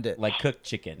and blend it. Like cooked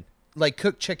chicken. Like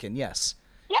cooked chicken, yes.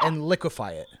 Yeah. And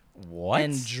liquefy it. What?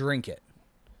 And drink it.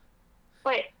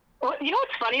 Wait. You know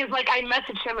what's funny is, like, I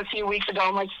messaged him a few weeks ago.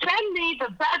 I'm like, send me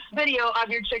the best video of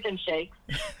your chicken shake.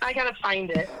 I gotta find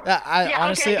it.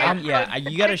 Honestly,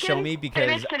 you gotta show me,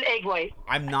 because it's an egg white.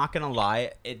 I'm not gonna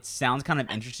lie, it sounds kind of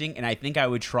interesting, and I think I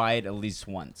would try it at least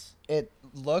once. It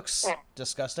looks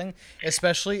disgusting,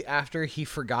 especially after he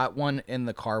forgot one in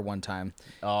the car one time.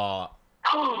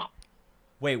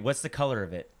 Wait, what's the color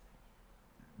of it?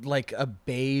 Like a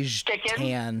beige Chicken?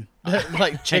 tan,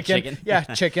 like chicken. Yeah,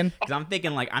 chicken. Because I'm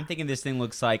thinking this thing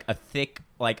looks like a thick,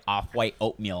 like, off-white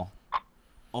oatmeal.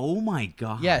 Oh my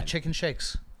god. Yeah, chicken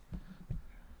shakes.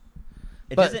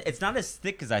 It's not as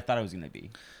thick as I thought it was gonna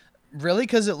be. Really?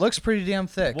 Because it looks pretty damn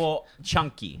thick. Well,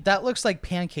 chunky. That looks like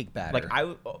pancake batter. Like, I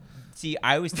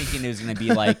was thinking it was gonna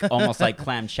be like almost like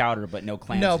clam chowder, but no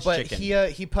clams. No, it's but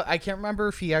chicken. I can't remember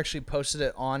if he actually posted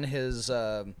it on his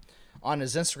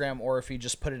Instagram or if he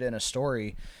just put it in a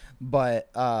story, but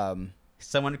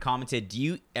someone commented, "Do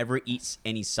you ever eat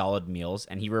any solid meals?"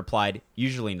 And he replied,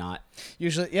 "Usually not."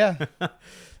 Usually, yeah.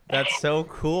 That's so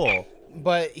cool.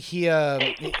 But he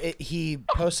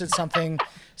posted something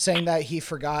saying that he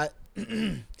forgot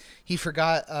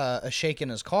a shake in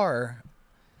his car,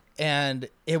 and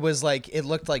it was like, it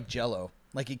looked like Jell-O,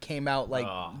 like it came out like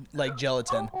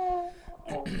gelatin.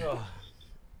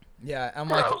 Yeah, I'm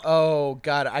like, oh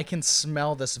god, I can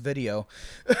smell this video.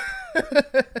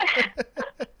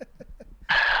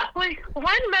 Like,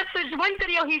 one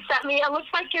video he sent me, it looks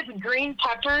like it's green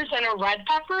peppers and a red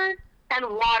pepper and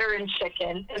water and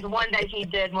chicken is one that he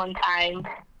did one time.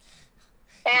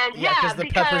 And Yeah, yeah, the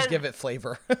peppers give it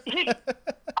flavor.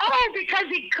 because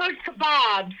he cooked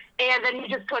kebabs and then he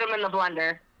just put them in the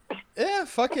blender. Yeah,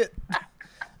 fuck it.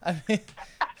 I mean,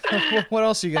 what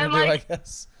else are you gonna And, do? like, I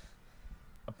guess.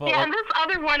 But Yeah, like, and this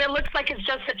other one, it looks like it's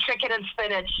just a chicken and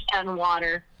spinach and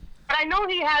water. But I know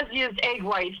he has used egg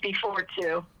whites before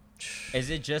too. is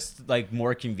it just like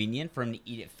more convenient for him to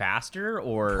eat it faster,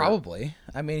 or Probably.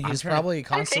 I mean, he's trying to- probably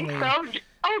constantly. I think so.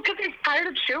 Oh, because he's tired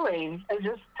of chewing. He's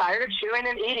just tired of chewing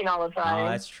and eating all the time. Oh,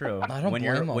 that's true. I don't when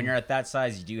blame when him. you're at that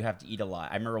size, you do have to eat a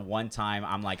lot. I remember one time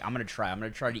I'm like, I'm gonna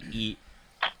try to eat.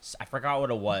 I forgot what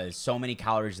it was. So many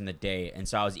calories in the day, and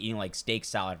so I was eating like steak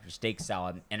salad after steak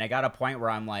salad, and I got a point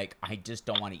where I'm like, I just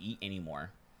don't want to eat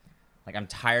anymore. Like I'm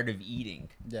tired of eating.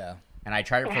 Yeah. And I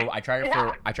tried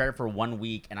it for 1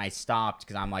 week, and I stopped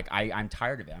because I'm like, I'm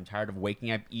tired of it. I'm tired of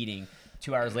waking up eating,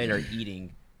 2 hours later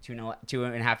eating,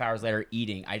 2.5 hours later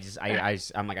eating.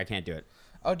 I'm like, I can't do it.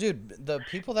 Oh, dude, the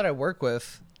people that I work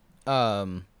with,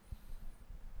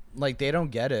 like they don't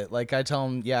get it. Like I tell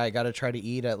them, yeah, I got to try to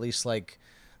eat at least like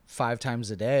 5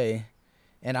 times a day,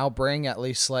 and I'll bring at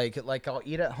least like I'll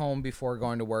eat at home before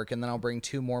going to work, and then I'll bring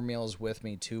 2 more meals with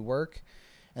me to work,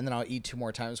 and then I'll eat 2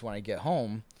 more times when I get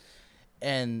home,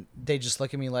 and they just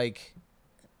look at me like,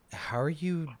 how are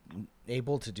you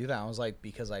able to do that? I was like,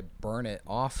 because I burn it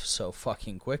off so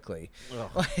fucking quickly.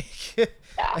 Like,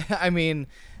 I mean,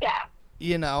 Yeah.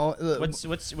 you know,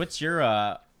 What's your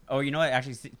oh, you know what,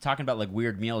 actually talking about like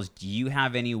weird meals, do you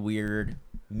have any weird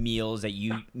meals that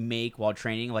you make while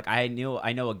training? Like I know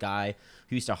a guy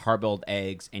who used to hard-boiled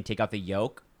eggs and take out the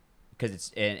yolk because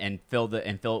it's and fill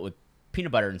it with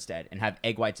peanut butter instead and have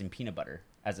egg whites and peanut butter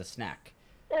as a snack.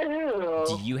 Ew.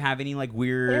 Do you have any like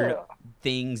weird Ew.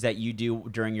 things that you do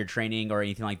during your training or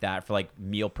anything like that for like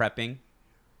meal prepping?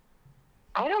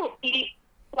 I don't eat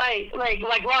like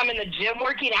while I'm in the gym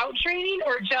working out training,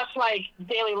 or just like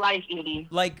daily life eating.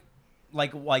 Like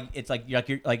it's like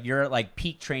you're at like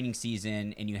peak training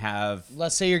season and you have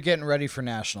let's say you're getting ready for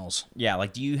nationals. yeah,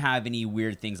 like do you have any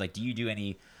weird things, like do you do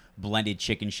any blended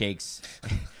chicken shakes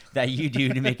that you do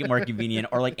to make it more convenient,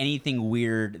 or like anything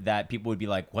weird that people would be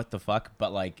like, what the fuck,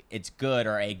 but like it's good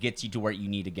or it gets you to where you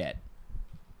need to get?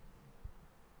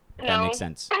 That makes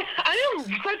sense. I'm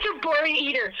such a boring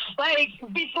eater. Like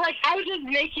I was just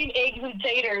making eggs and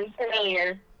taters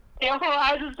earlier. You know,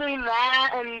 I was just doing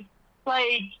that, and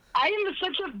like I am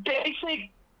such a basic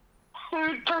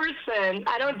food person.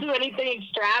 I don't do anything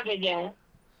extravagant.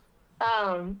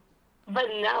 But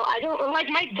no, I don't like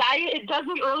my diet. It doesn't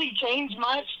really change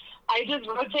much. I just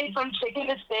rotate from chicken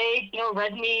to steak, you know,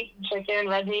 red meat, chicken,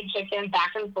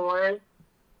 back and forth.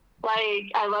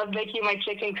 Like, I love making my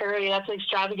chicken curry. That's an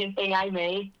extravagant thing I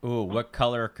make. Ooh, what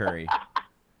color curry?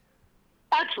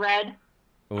 That's red.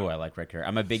 Ooh, I like red curry.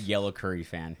 I'm a big yellow curry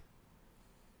fan.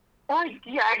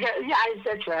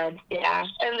 It's red. Yeah.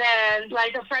 And then,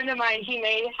 like, a friend of mine, he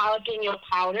made jalapeno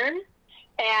powder, and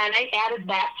I added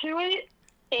that to it,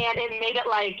 and it made it,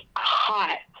 like,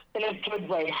 hot. In a good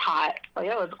way, hot. Like,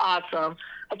 it was awesome.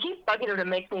 I keep bugging him to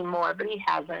make me more, but he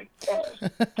hasn't.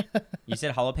 You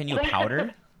said jalapeno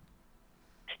powder?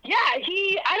 Yeah,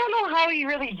 I don't know how he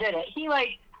really did it. He, like,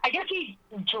 I guess he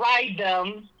dried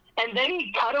them, and then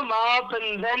he cut them up,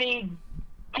 and then he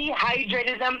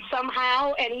dehydrated them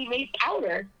somehow, and he made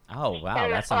powder. Oh, wow,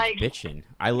 And that it's sounds like- bitchin'.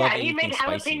 I love Yeah, he anything made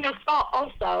spicy. jalapeno salt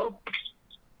also.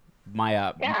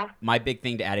 My my big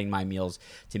thing to adding my meals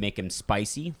to make them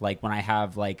spicy, like when I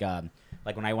have like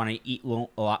when I want to eat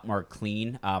a lot more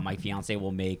clean, my fiance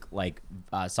will make like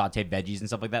sauteed veggies and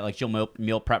stuff like that. Like she'll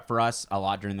meal prep for us a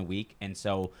lot during the week, and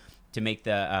so to make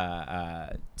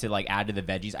the to like add to the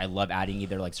veggies, I love adding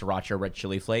either like sriracha or red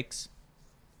chili flakes.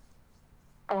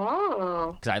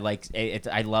 Oh. Because I like it,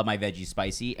 I love my veggies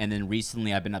spicy, and then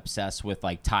recently I've been obsessed with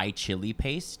like Thai chili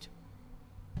paste.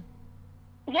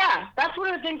 Yeah, that's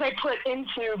one of the things I put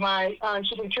into my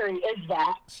chicken curry is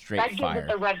that. Straight that gives fire. it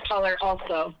the red color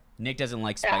also. Nick doesn't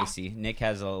like Yeah. spicy. Nick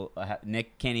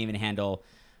can't even handle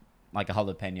like a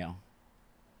jalapeno.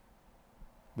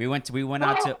 We went to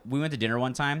dinner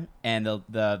one time, and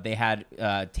they had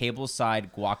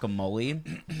tableside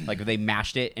guacamole, like they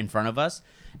mashed it in front of us,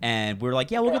 and we were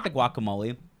like, yeah, we'll get the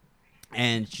guacamole.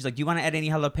 And she's like, do you want to add any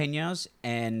jalapenos?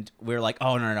 And we were like,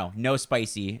 oh no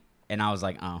spicy. And I was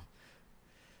like, oh,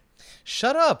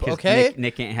 Shut up, 'cause okay?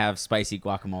 Nick can't have spicy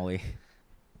guacamole.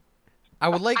 I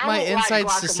would like I my don't like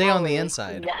insides to stay on the guacamole.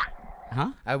 inside. Yeah.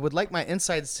 Huh? I would like my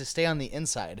insides to stay on the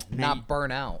inside, Man, not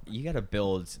burn out. You gotta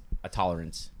build a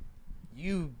tolerance.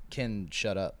 You can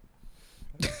shut up.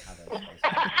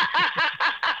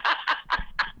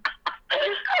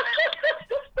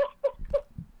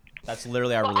 That's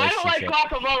literally our Well, I don't like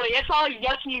relationship. guacamole. It's all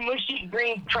yucky, mushy,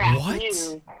 green crap. What?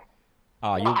 Ew.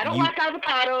 Oh, Well, I don't like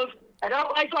avocados. I don't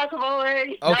like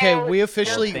guacamole. Okay, No, we it's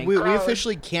officially just we gross.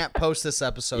 officially can't post this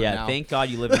episode yeah. now. Thank God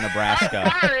you live in Nebraska.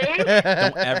 Sorry.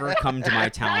 Don't ever come to my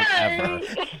town ever.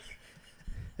 Sorry.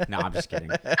 No, I'm just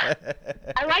kidding.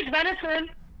 I like venison.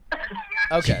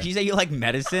 Okay, Did you say you like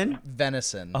medicine?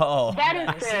 venison. Oh.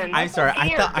 Venison. I'm sorry.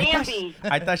 Deer, Bambi.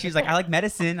 I thought she was like, I like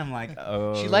medicine. I'm like,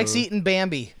 oh. She likes eating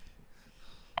Bambi.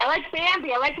 I like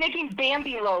Bambi. I like making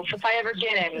Bambi loaf if I ever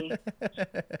get any.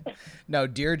 No,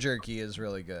 deer jerky is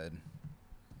really good.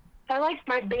 I like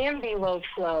my Bambi loaf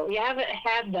flow. You haven't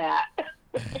had that.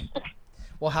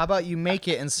 Well, how about you make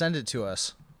it and send it to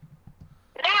us?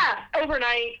 Yeah,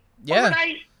 overnight. Yeah.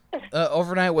 Overnight.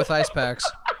 Overnight with ice packs.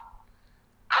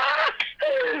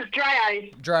 Dry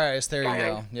ice. Dry ice, there you Dry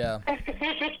go. ice. Yeah.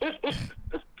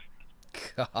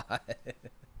 God.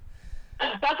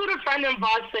 That's what a friend in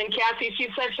Boston, Cassie, she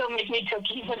said she'll make me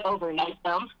cookies and overnight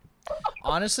them.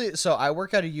 Honestly, so I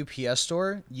work at a UPS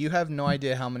store. You have no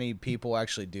idea how many people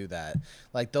actually do that.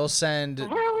 Like they'll send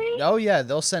Really? Oh yeah,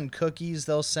 they'll send cookies,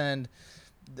 they'll send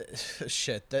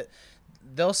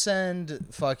they'll send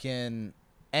fucking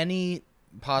any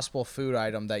possible food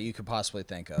item that you could possibly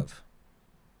think of.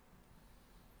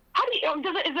 How do you, is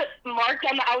it marked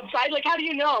on the outside? Like, how do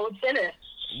you know what's in it?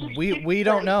 We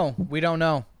don't know. We don't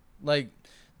know. Like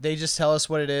they just tell us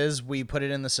what it is. We put it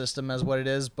in the system as what it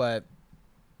is, but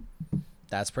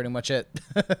that's pretty much it.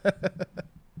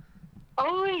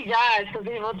 Oh my gosh, so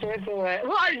people do it.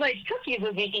 Well, like cookies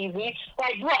would be easy.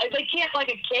 Like, what? They can't, like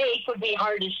a cake would be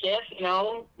hard to ship, you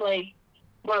know? Like,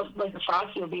 well, like the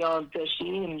frosty would be all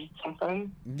gushy and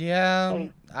something. Yeah,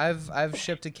 I've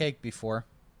shipped a cake before.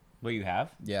 What you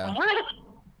have? Yeah.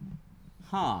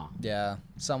 Huh. Yeah,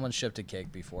 someone shipped a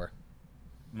cake before.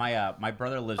 My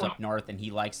brother lives up north, and he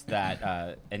likes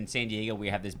that. In San Diego, we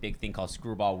have this big thing called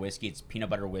Screwball whiskey. It's peanut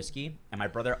butter whiskey, and my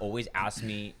brother always asks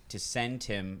me to send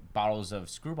him bottles of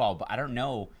Screwball, but I don't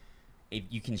know if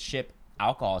you can ship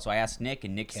alcohol. So I asked Nick,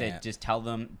 and Nick said Can't. just tell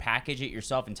them, package it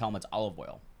yourself, and tell them it's olive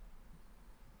oil.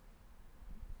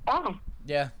 Oh,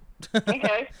 Yeah.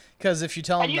 okay. Because if you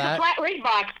tell I them use a that, flat rate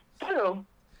box, too.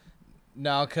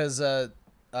 no, because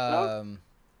Oh.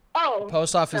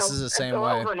 post office no, is the same we're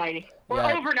way. Overnighting. We're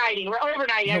Yeah. overnighting. We're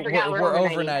overnighting. I forgot we're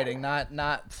overnighting. overnighting,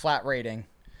 not flat rating.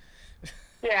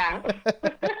 Yeah.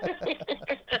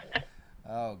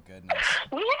 Oh goodness.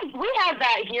 we have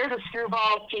that here, the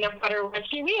Screwball peanut butter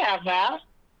whiskey. We have that.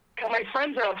 'Cause my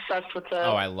friends are obsessed with it.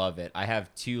 Oh, I love it. I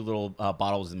have 2 little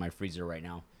bottles in my freezer right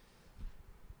now.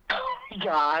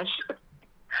 Gosh.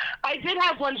 I did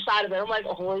have one shot of it. I'm like,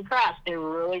 holy crap, it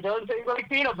really does taste like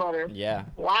peanut butter. Yeah.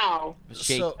 Wow.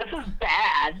 Shake. So This is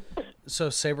bad. so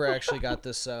Saber actually got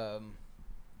this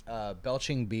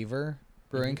Belching Beaver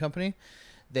Brewing Company.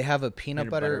 They have a peanut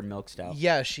butter milk stout.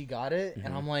 Yeah, she got it,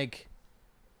 and I'm like,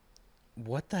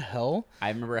 what the hell? I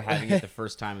remember having it the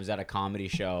first time. It was at a comedy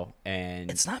show, and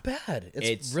It's not bad.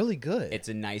 It's really good. It's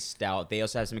a nice stout. They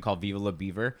also have something called Viva La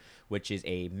Beaver, which is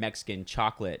a Mexican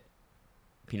chocolate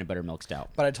peanut butter milk stout.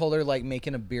 But I told her like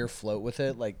making a beer float with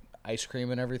it, like ice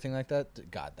cream and everything like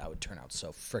that. God, that would turn out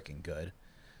so freaking good.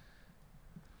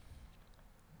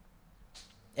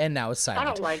 And now it's I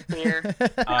silent. don't like beer.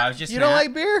 I was just You gonna don't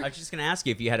like beer? I was just gonna ask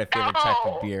you if you had a favorite type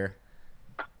of No. beer.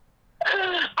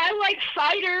 I like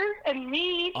cider and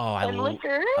meat Oh, and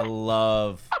liquor. I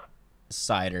love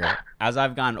cider. As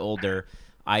I've gotten older,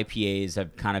 IPAs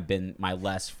have kind of been my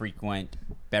less frequent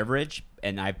beverage,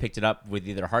 and I picked it up with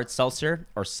either hard seltzer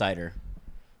or cider.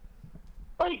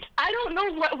 Like, I don't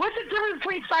know what's the difference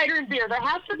between cider and beer. There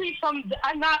has to be some.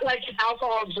 I'm not like an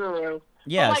alcohol guru.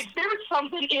 Yes. But, like, there's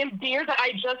something in beer that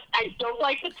I don't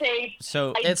like the taste.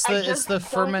 So It's I the just the don't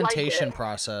like fermentation it.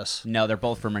 process. no, they're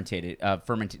both fermented.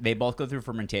 They both go through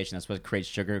fermentation. That's what creates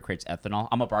sugar, creates ethanol.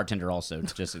 I'm a bartender also,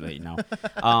 just so that you know.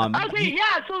 Okay,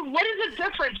 yeah. So what is the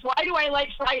difference? Why do I like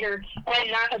cider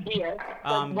and not a beer? Like,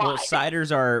 why? Well,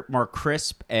 ciders are more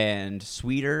crisp and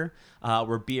sweeter,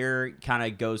 where beer kind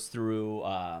of goes through.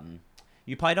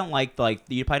 You probably don't like the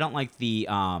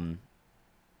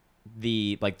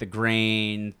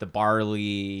grain, the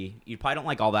barley. You probably don't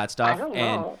like all that stuff. I don't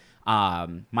know.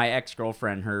 And my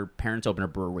ex-girlfriend, her parents opened a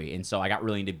brewery, and so I got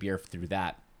really into beer through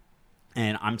that.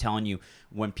 And I'm telling you,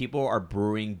 when people are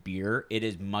brewing beer, it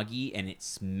is muggy and it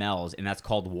smells, and that's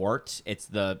called wort. It's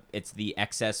the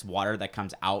excess water that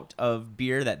comes out of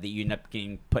beer that you end up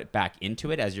getting put back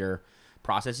into it as you're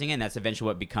processing it, and that's eventually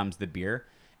what becomes the beer.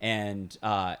 And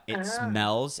it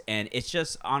smells, and it's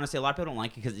just, honestly, a lot of people don't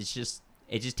like it because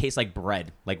it just tastes like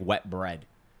bread, like wet bread.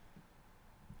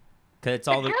 Because it's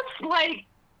all It just like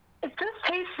it just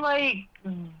tastes like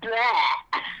bleh.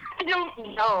 I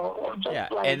don't know. Just Yeah,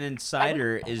 like, and then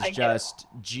cider is I get it. just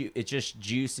it's just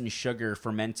juice and sugar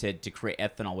fermented to create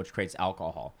ethanol, which creates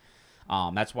alcohol.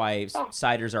 That's why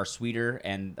ciders are sweeter,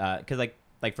 and because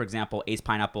like for example, Ace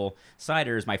Pineapple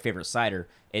Cider is my favorite cider.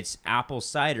 It's apple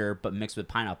cider but mixed with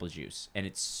pineapple juice, and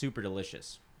it's super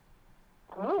delicious.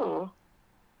 Ooh.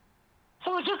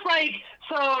 So it's just like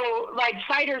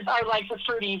ciders are like the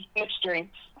fruity mixed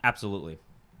drinks. Absolutely.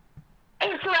 So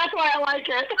that's why I like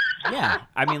it. Yeah,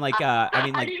 I mean like I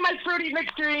need my fruity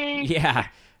mixed drink. yeah.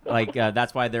 Like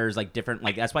that's why there's like different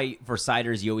that's why for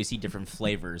ciders you always see different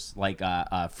flavors like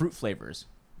fruit flavors.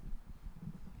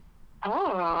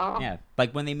 Oh. Yeah,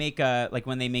 like when they make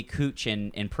hooch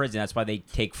in prison, that's why they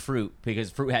take fruit because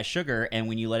fruit has sugar, and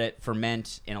when you let it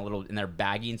ferment in their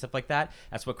baggie and stuff like that,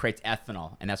 that's what creates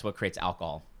ethanol, and that's what creates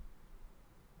alcohol.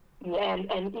 Yeah,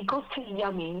 and equals to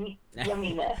yummy,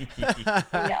 yumminess.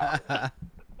 Yeah.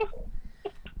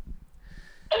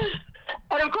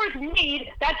 And of course, mead,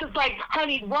 that's just like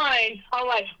honeyed wine. I'm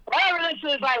like, whatever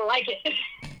this is, I like it.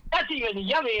 That's even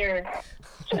yummier.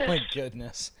 Oh my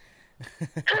goodness.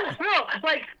 No,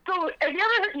 like, so have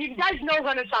you guys know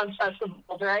Renaissance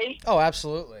festivals, right? Oh,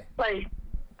 absolutely. Like,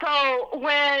 so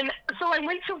I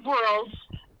went to Worlds,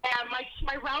 and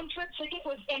my round trip ticket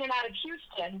was in and out of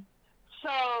Houston. So,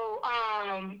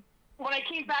 when I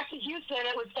came back to Houston,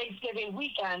 it was Thanksgiving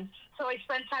weekend. So I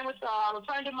spent time with a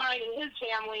friend of mine and his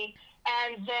family,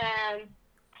 and then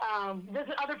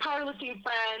visit other powerlifting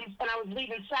friends, and I was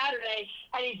leaving Saturday,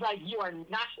 and he's like, you are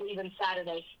not leaving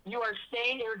Saturday. You are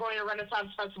staying, and you're going to Renaissance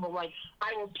Festival. Like,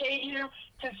 I will pay you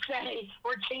to stay.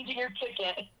 We're changing your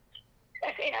ticket.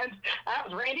 And that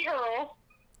was Randy Earl.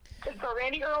 And so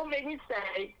Randy Earl made me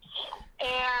stay.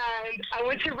 And I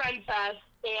went to RenFest,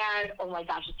 and oh my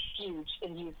gosh, it's huge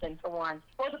in Houston, for one.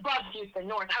 Well, it's above Houston,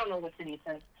 north. I don't know what's in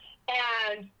Houston.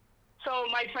 And so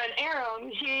my friend Aaron,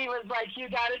 he was like, you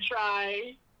got to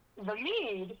try the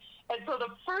mead. And so the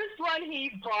first one he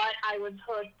bought, I was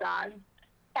hooked on.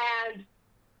 And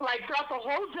like throughout the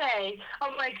whole day,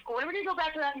 I'm like, when are we going to go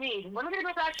back to that mead? When are we going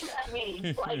to go back to that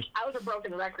mead? Like, I was a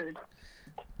broken record.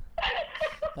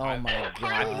 Oh my god.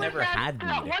 I've never had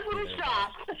mead. One little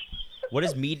shot. What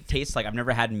does mead taste like? I've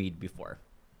never had mead before.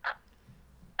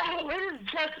 Oh, it is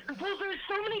just, well, there's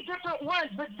so many different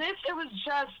ones, but this, it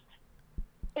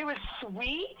was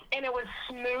sweet, and it was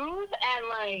smooth, and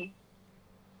like,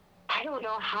 I don't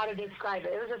know how to describe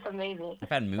it. It was just amazing. I've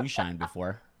had moonshine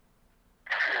before.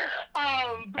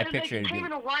 But it picture it came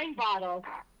in a wine bottle.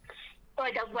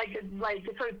 Like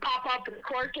it sort of pop up the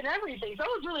cork and everything. So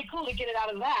it was really cool to get it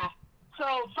out of that. So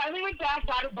finally went back,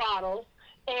 got a bottle,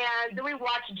 and then we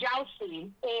watched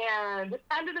Jousting. And at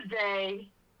the end of the day,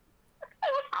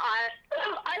 it was hot.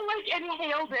 I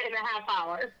inhaled it in a half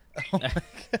hour.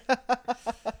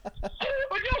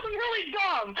 Which was really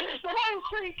dumb. But I was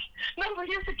like, no, but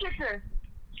here's the kicker.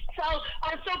 So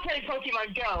I was still playing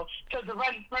Pokemon Go because the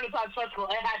Renaissance Festival,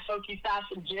 it had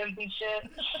Pokestops and gyms and shit.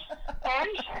 And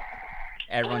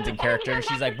Everyone's in character, and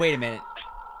she's like, wait a minute.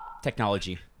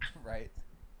 Technology. Right.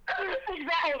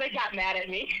 exactly, they got mad at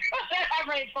me.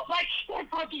 Everybody's like, they're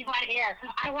Pokemon here.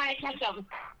 I want to catch them.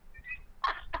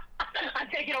 I'm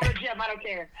taking over the gym. I don't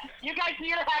care. You guys do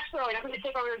your hack throwing. I'm going to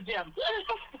take over the gym.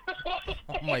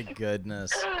 Oh my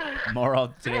goodness. Moral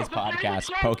of today's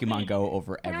podcast: Pokemon Go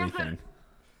over everything.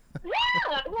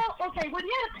 Yeah. Well, okay. When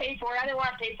you had to pay for it, I didn't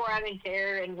want to pay for it. I didn't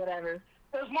care and whatever.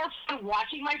 It was more fun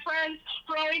watching my friends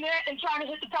throwing it and trying to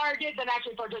hit the target than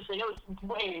actually participating. It was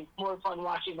way more fun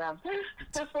watching them.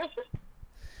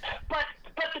 But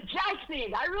the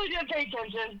jousting, I really didn't pay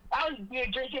attention. I was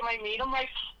drinking my meat. I'm like,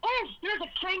 oh, there's a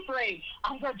kink raid.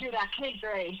 I'm going to do that kink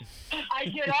raid. I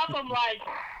get up, I'm like,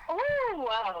 oh,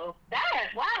 wow, that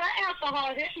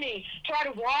alcohol hit me.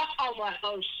 Try to walk, I'm like,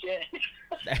 oh, shit.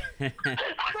 I'm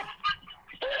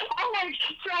like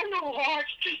trying to walk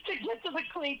to get to the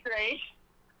clink raid.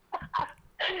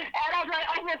 And I'm like,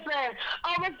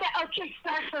 I'll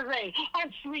kickstart the raid. Oh,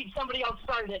 sweet, somebody else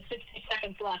started it. 60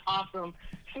 seconds left. Awesome.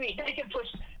 Sweet, they can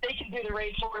do the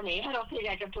raid for me. I don't think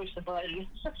I can push the button.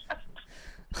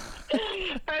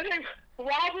 And then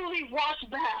wobbly walked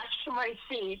back to my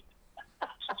seat.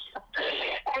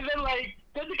 And then,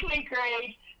 did the clink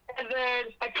raid. And then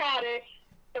I caught it.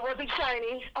 It wasn't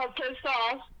shiny. I was pissed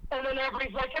off. And then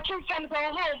everybody's like, I think it's time to go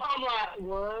home. I'm like,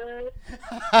 what?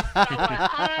 I'm like,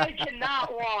 I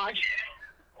cannot walk.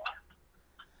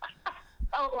 I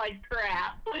felt like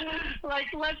crap. Like,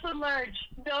 lesson learned.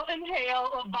 Don't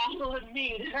inhale a bottle of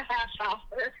mead in a half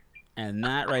hour. And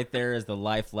that right there is the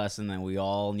life lesson that we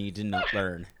all need to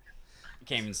learn.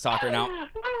 Can't even talk right now.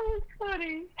 Oh, it's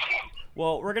funny.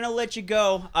 Well, we're gonna let you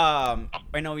go. I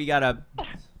know you got a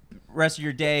rest of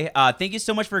your day. Thank you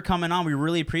so much for coming on. We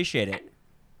really appreciate it.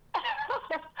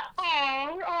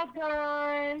 Oh, we're all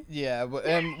done. Yeah,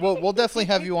 and we'll definitely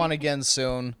have you on again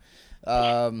soon,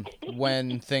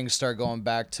 when things start going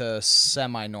back to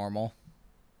semi-normal.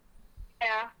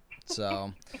 Yeah.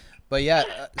 So, but yeah,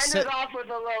 End it off with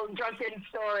a little drunken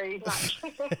story.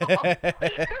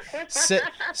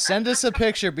 send us a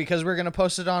picture because we're gonna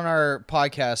post it on our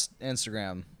podcast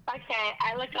Instagram. Okay,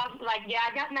 I look up like, yeah,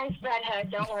 I got nice redhead.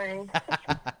 Don't worry.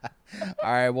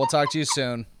 All right, we'll talk to you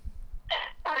soon.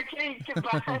 Okay,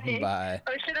 goodbye. Bye.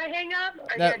 Or should I hang up?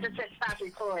 Or No. should I just hit stop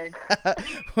record?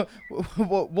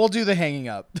 We'll do the hanging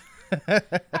up.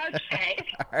 Okay.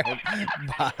 All right,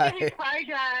 bye. Bye,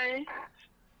 guys.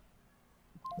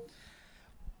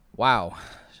 Wow,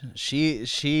 she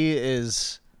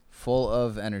is full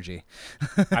of energy.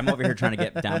 I'm over here trying to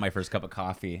get down my first cup of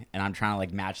coffee, and I'm trying to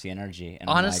like match the energy. And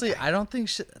I'm Honestly, like, I don't think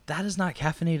that is not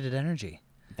caffeinated energy.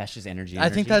 that's just energy. I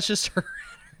think that's just her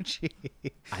energy.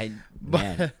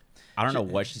 Man, I don't know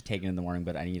what she's taking in the morning,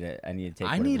 but I need to take. I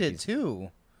whatever need it she's-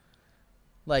 too.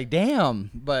 Like,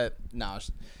 damn. But no,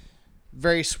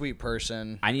 very sweet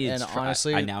person. I need and to try,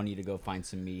 honestly, I now need to go find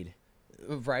some mead.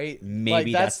 right?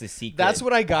 Maybe that's the secret. That's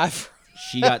what I got from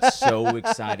She got so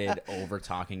excited over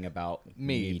talking about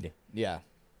mead. Yeah.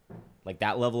 Like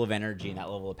that level of energy and that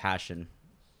level of passion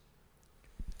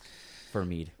for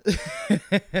mead.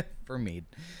 For mead.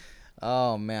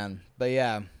 Oh man. But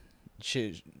yeah,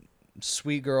 she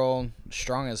sweet girl,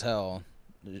 strong as hell.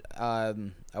 I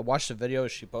watched a video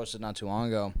she posted not too long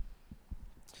ago.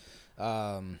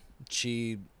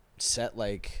 She set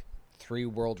like 3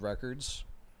 world records.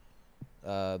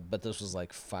 But this was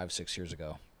like 5-6 years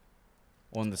ago.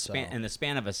 Well, in the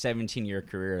span of a 17-year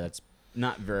career, that's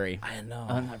not very. I know.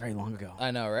 Not very long ago.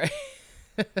 I know, right?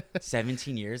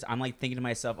 17 years. I'm like thinking to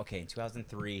myself, okay, in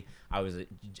 2003,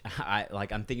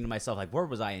 I'm thinking to myself, like, where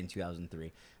was I in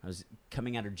 2003? I was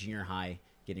coming out of junior high,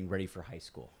 getting ready for high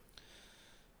school.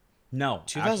 No,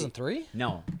 2003?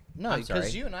 No, No, I'm sorry.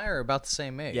 because you and I are about the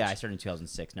same age. Yeah, I started in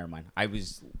 2006. Never mind. I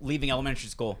was leaving elementary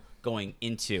school, going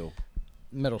into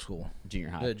Middle school.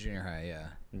 junior high. Junior high, yeah.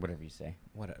 Whatever you say.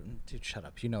 What? Dude, shut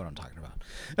up. You know what I'm talking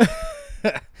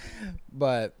about.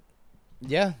 But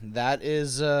yeah, that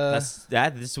is. That's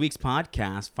that. This week's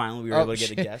podcast. Finally, we were able to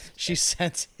get a guest, She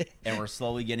sent it. and we're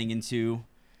slowly getting into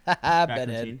Bedhead,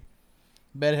 routine.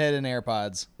 bedhead, and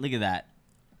AirPods. Look at that.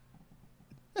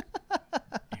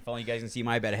 If only you guys can see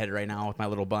my bed head right now with my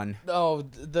little bun. Oh,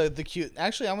 the cute.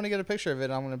 Actually, I'm gonna get a picture of it.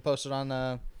 And I'm gonna post it on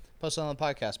the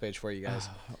podcast page for you guys.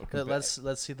 Okay,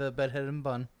 Let's see the bedhead and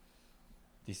bun.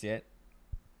 Do you see it?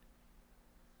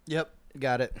 Yep,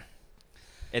 got it.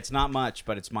 It's not much,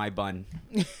 but it's my bun.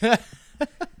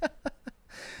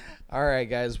 All right,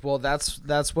 guys. Well, that's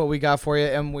what we got for you,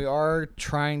 and we are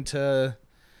trying to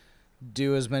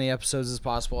do as many episodes as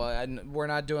possible. And we're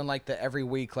not doing like the every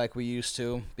week like we used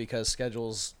to because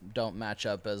schedules don't match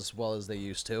up as well as they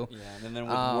used to. Yeah, and then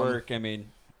with work, I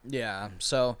mean, Yeah,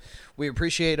 so we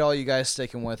appreciate all you guys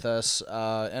sticking with us.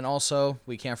 And also,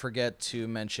 we can't forget to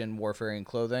mention Warfaring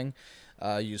Clothing.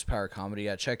 Use Power Comedy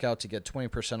at checkout to get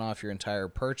 20% off your entire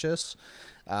purchase.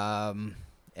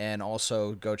 And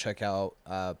also, go check out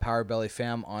Power Belly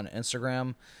Fam on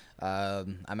Instagram.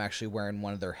 I'm actually wearing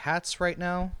one of their hats right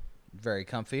now. Very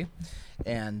comfy.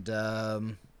 And,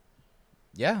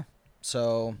 yeah,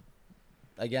 so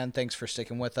again, thanks for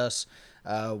sticking with us.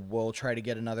 We'll try to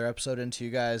get another episode into you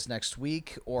guys next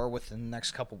week or within the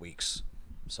next couple weeks.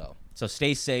 So so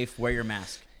stay safe, wear your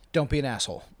mask. don't be an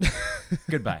asshole.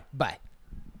 Goodbye. Bye.